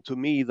 because I mean, to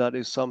me, that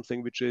is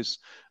something which is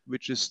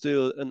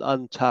still an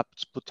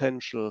untapped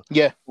potential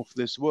of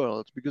this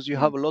world, because you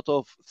have a lot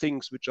of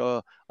things which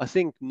are, I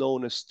think,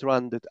 known as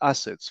stranded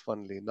assets.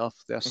 Funnily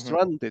enough, they're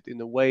stranded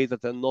in a way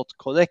that they're not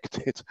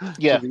connected to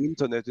the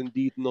internet,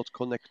 indeed not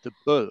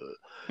connectable.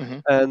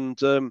 And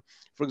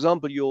for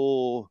example, your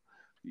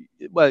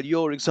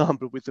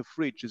example with the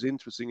fridge is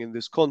interesting in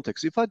this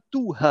context. If I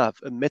do have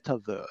a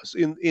metaverse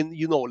in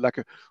you know, like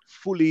a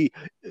fully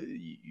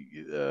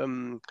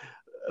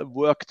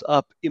worked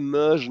up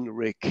immersion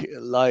rig,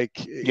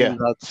 like in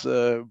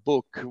that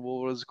book,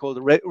 what was it called,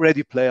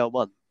 Ready Player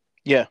One?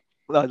 I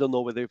don't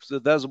know whether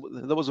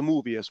there was a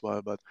movie as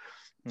well, but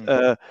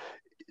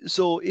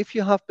so if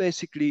you have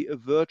basically a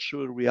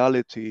virtual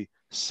reality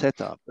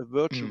setup, a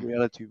virtual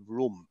reality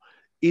room,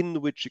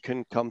 in which you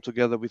can come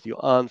together with your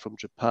aunt from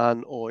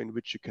Japan, or in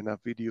which you can have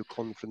video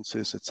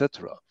conferences,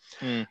 etc.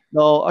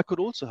 Now, I could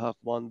also have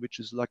one which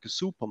is like a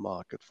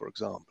supermarket, for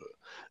example,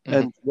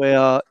 and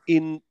where,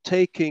 in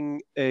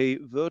taking a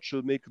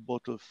virtual milk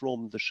bottle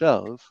from the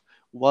shelf,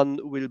 one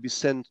will be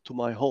sent to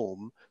my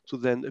home to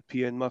then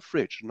appear in my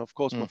fridge. And of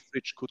course, my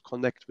fridge could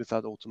connect with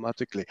that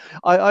automatically.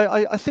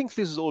 I think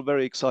this is all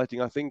very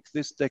exciting. I think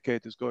this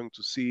decade is going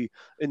to see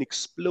an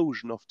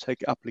explosion of tech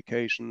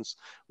applications,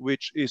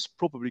 which is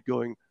probably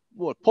going,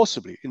 well,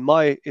 possibly, in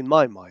my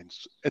mind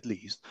at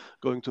least,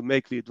 going to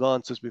make the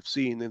advances we've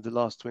seen in the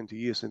last 20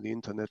 years in the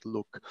internet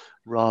look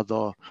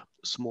rather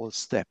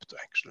small-stepped,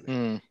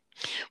 actually.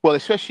 Well,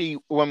 especially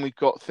when we've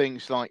got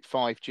things like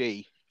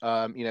 5G,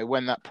 you know,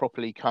 when that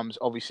properly comes,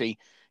 obviously,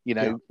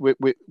 without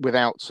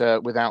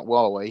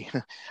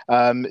Huawei.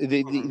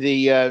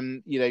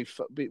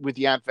 With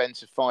the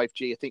advent of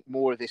 5G, I think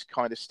more of this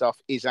kind of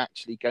stuff is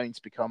actually going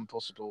to become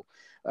possible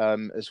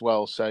as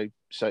well. So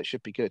it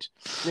should be good.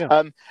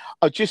 Yeah.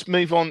 I'll just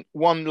move on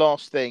one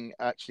last thing,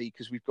 actually,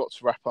 because we've got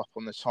to wrap up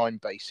on the time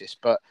basis.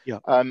 But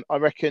I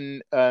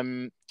reckon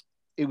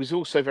it was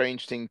also very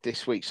interesting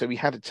this week. So we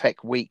had a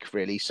tech week,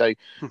 really. So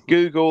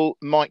Google,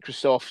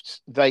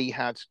 Microsoft, they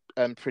had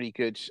pretty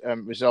good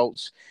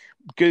results.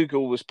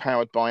 Google was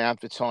powered by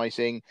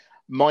advertising.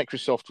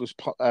 Microsoft was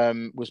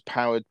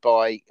powered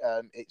by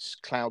its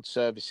cloud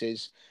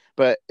services.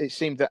 But it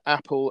seemed that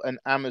Apple and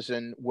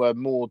Amazon were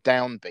more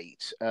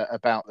downbeat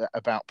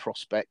about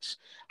prospects.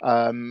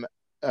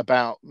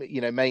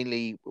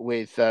 Mainly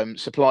with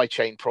supply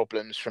chain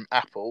problems from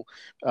Apple,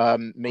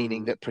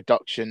 meaning that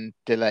production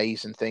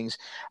delays and things,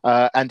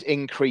 and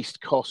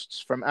increased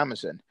costs from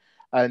Amazon.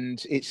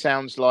 And it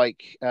sounds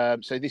like,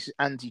 so this is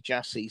Andy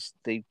Jassy's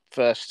the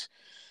first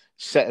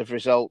set of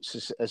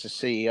results as a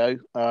CEO.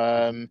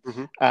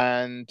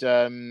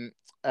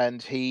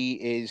 And he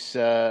is,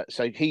 so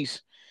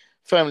he's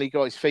firmly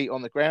got his feet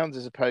on the ground,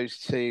 as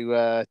opposed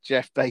to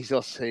Jeff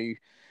Bezos, who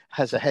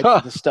has a head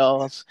for the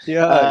stars.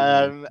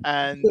 God,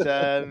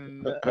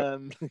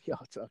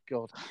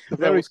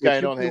 What's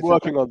going on here?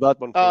 Working on that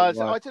one. I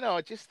don't know.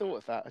 I just thought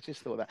of that.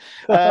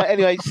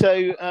 Anyway, so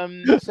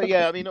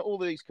yeah, I mean, all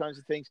these kinds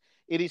of things.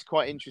 It is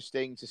quite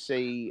interesting to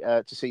see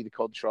the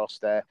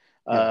contrast there.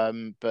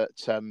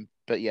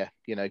 But yeah,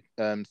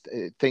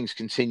 things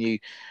continue,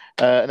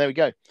 and there we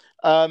go.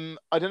 I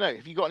don't know.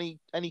 Have you got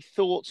any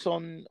thoughts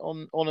on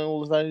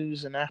all of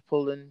those and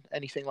Apple and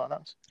anything like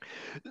that?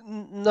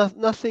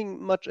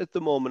 Nothing much at the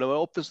moment. I mean,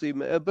 obviously,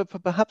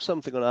 but perhaps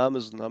something on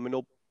Amazon. I mean,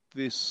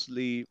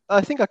 obviously,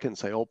 I think I can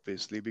say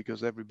obviously,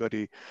 because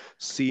everybody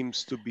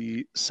seems to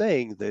be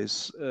saying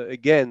this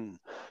again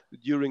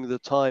during the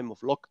time of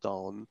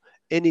lockdown.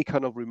 Any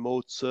kind of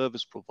remote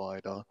service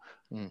provider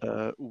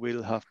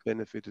will have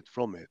benefited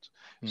from it.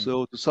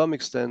 So to some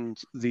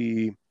extent,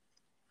 the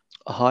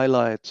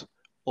highlight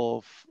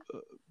of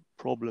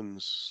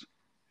problems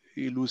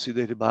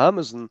elucidated by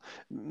Amazon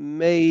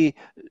may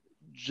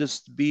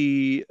just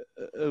be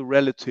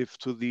relative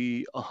to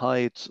the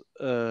height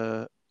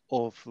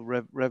of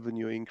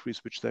revenue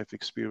increase which they've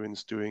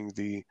experienced during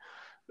the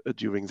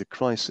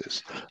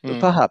crisis.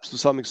 Perhaps to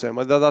some extent,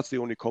 but that's the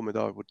only comment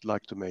I would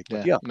like to make.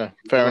 But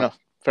fair enough.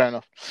 Fair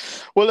enough.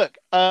 Well, look,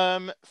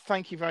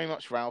 thank you very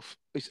much, Ralph.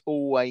 It's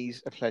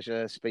always a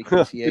pleasure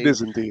speaking to you. It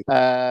is indeed.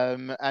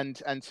 And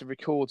to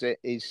record it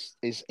is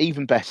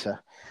even better.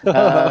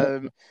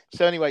 So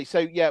anyway, I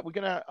think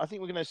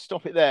we're gonna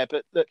stop it there.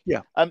 But look,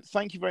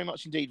 thank you very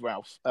much indeed,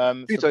 Ralph.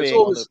 Peter,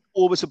 it's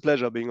always a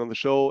pleasure being on the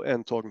show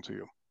and talking to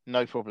you.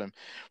 No problem.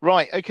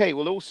 Right. Okay.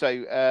 Well,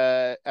 also,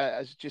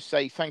 just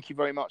say thank you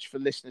very much for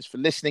listeners for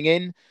listening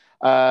in.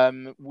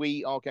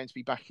 We are going to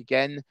be back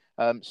again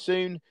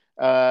soon.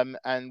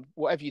 And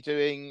whatever you're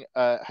doing,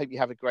 hope you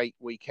have a great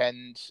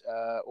weekend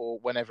or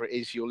whenever it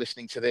is you're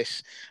listening to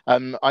this.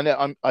 I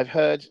know I've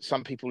heard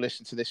some people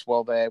listen to this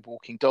while they're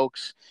walking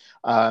dogs,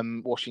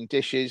 washing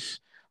dishes,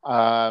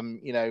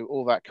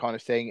 all that kind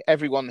of thing.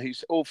 Everyone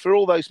for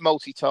all those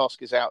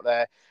multitaskers out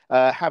there,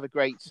 have a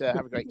great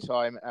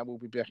time, and we'll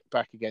be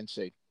back again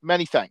soon.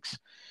 Many thanks.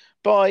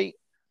 Bye.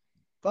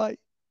 Bye.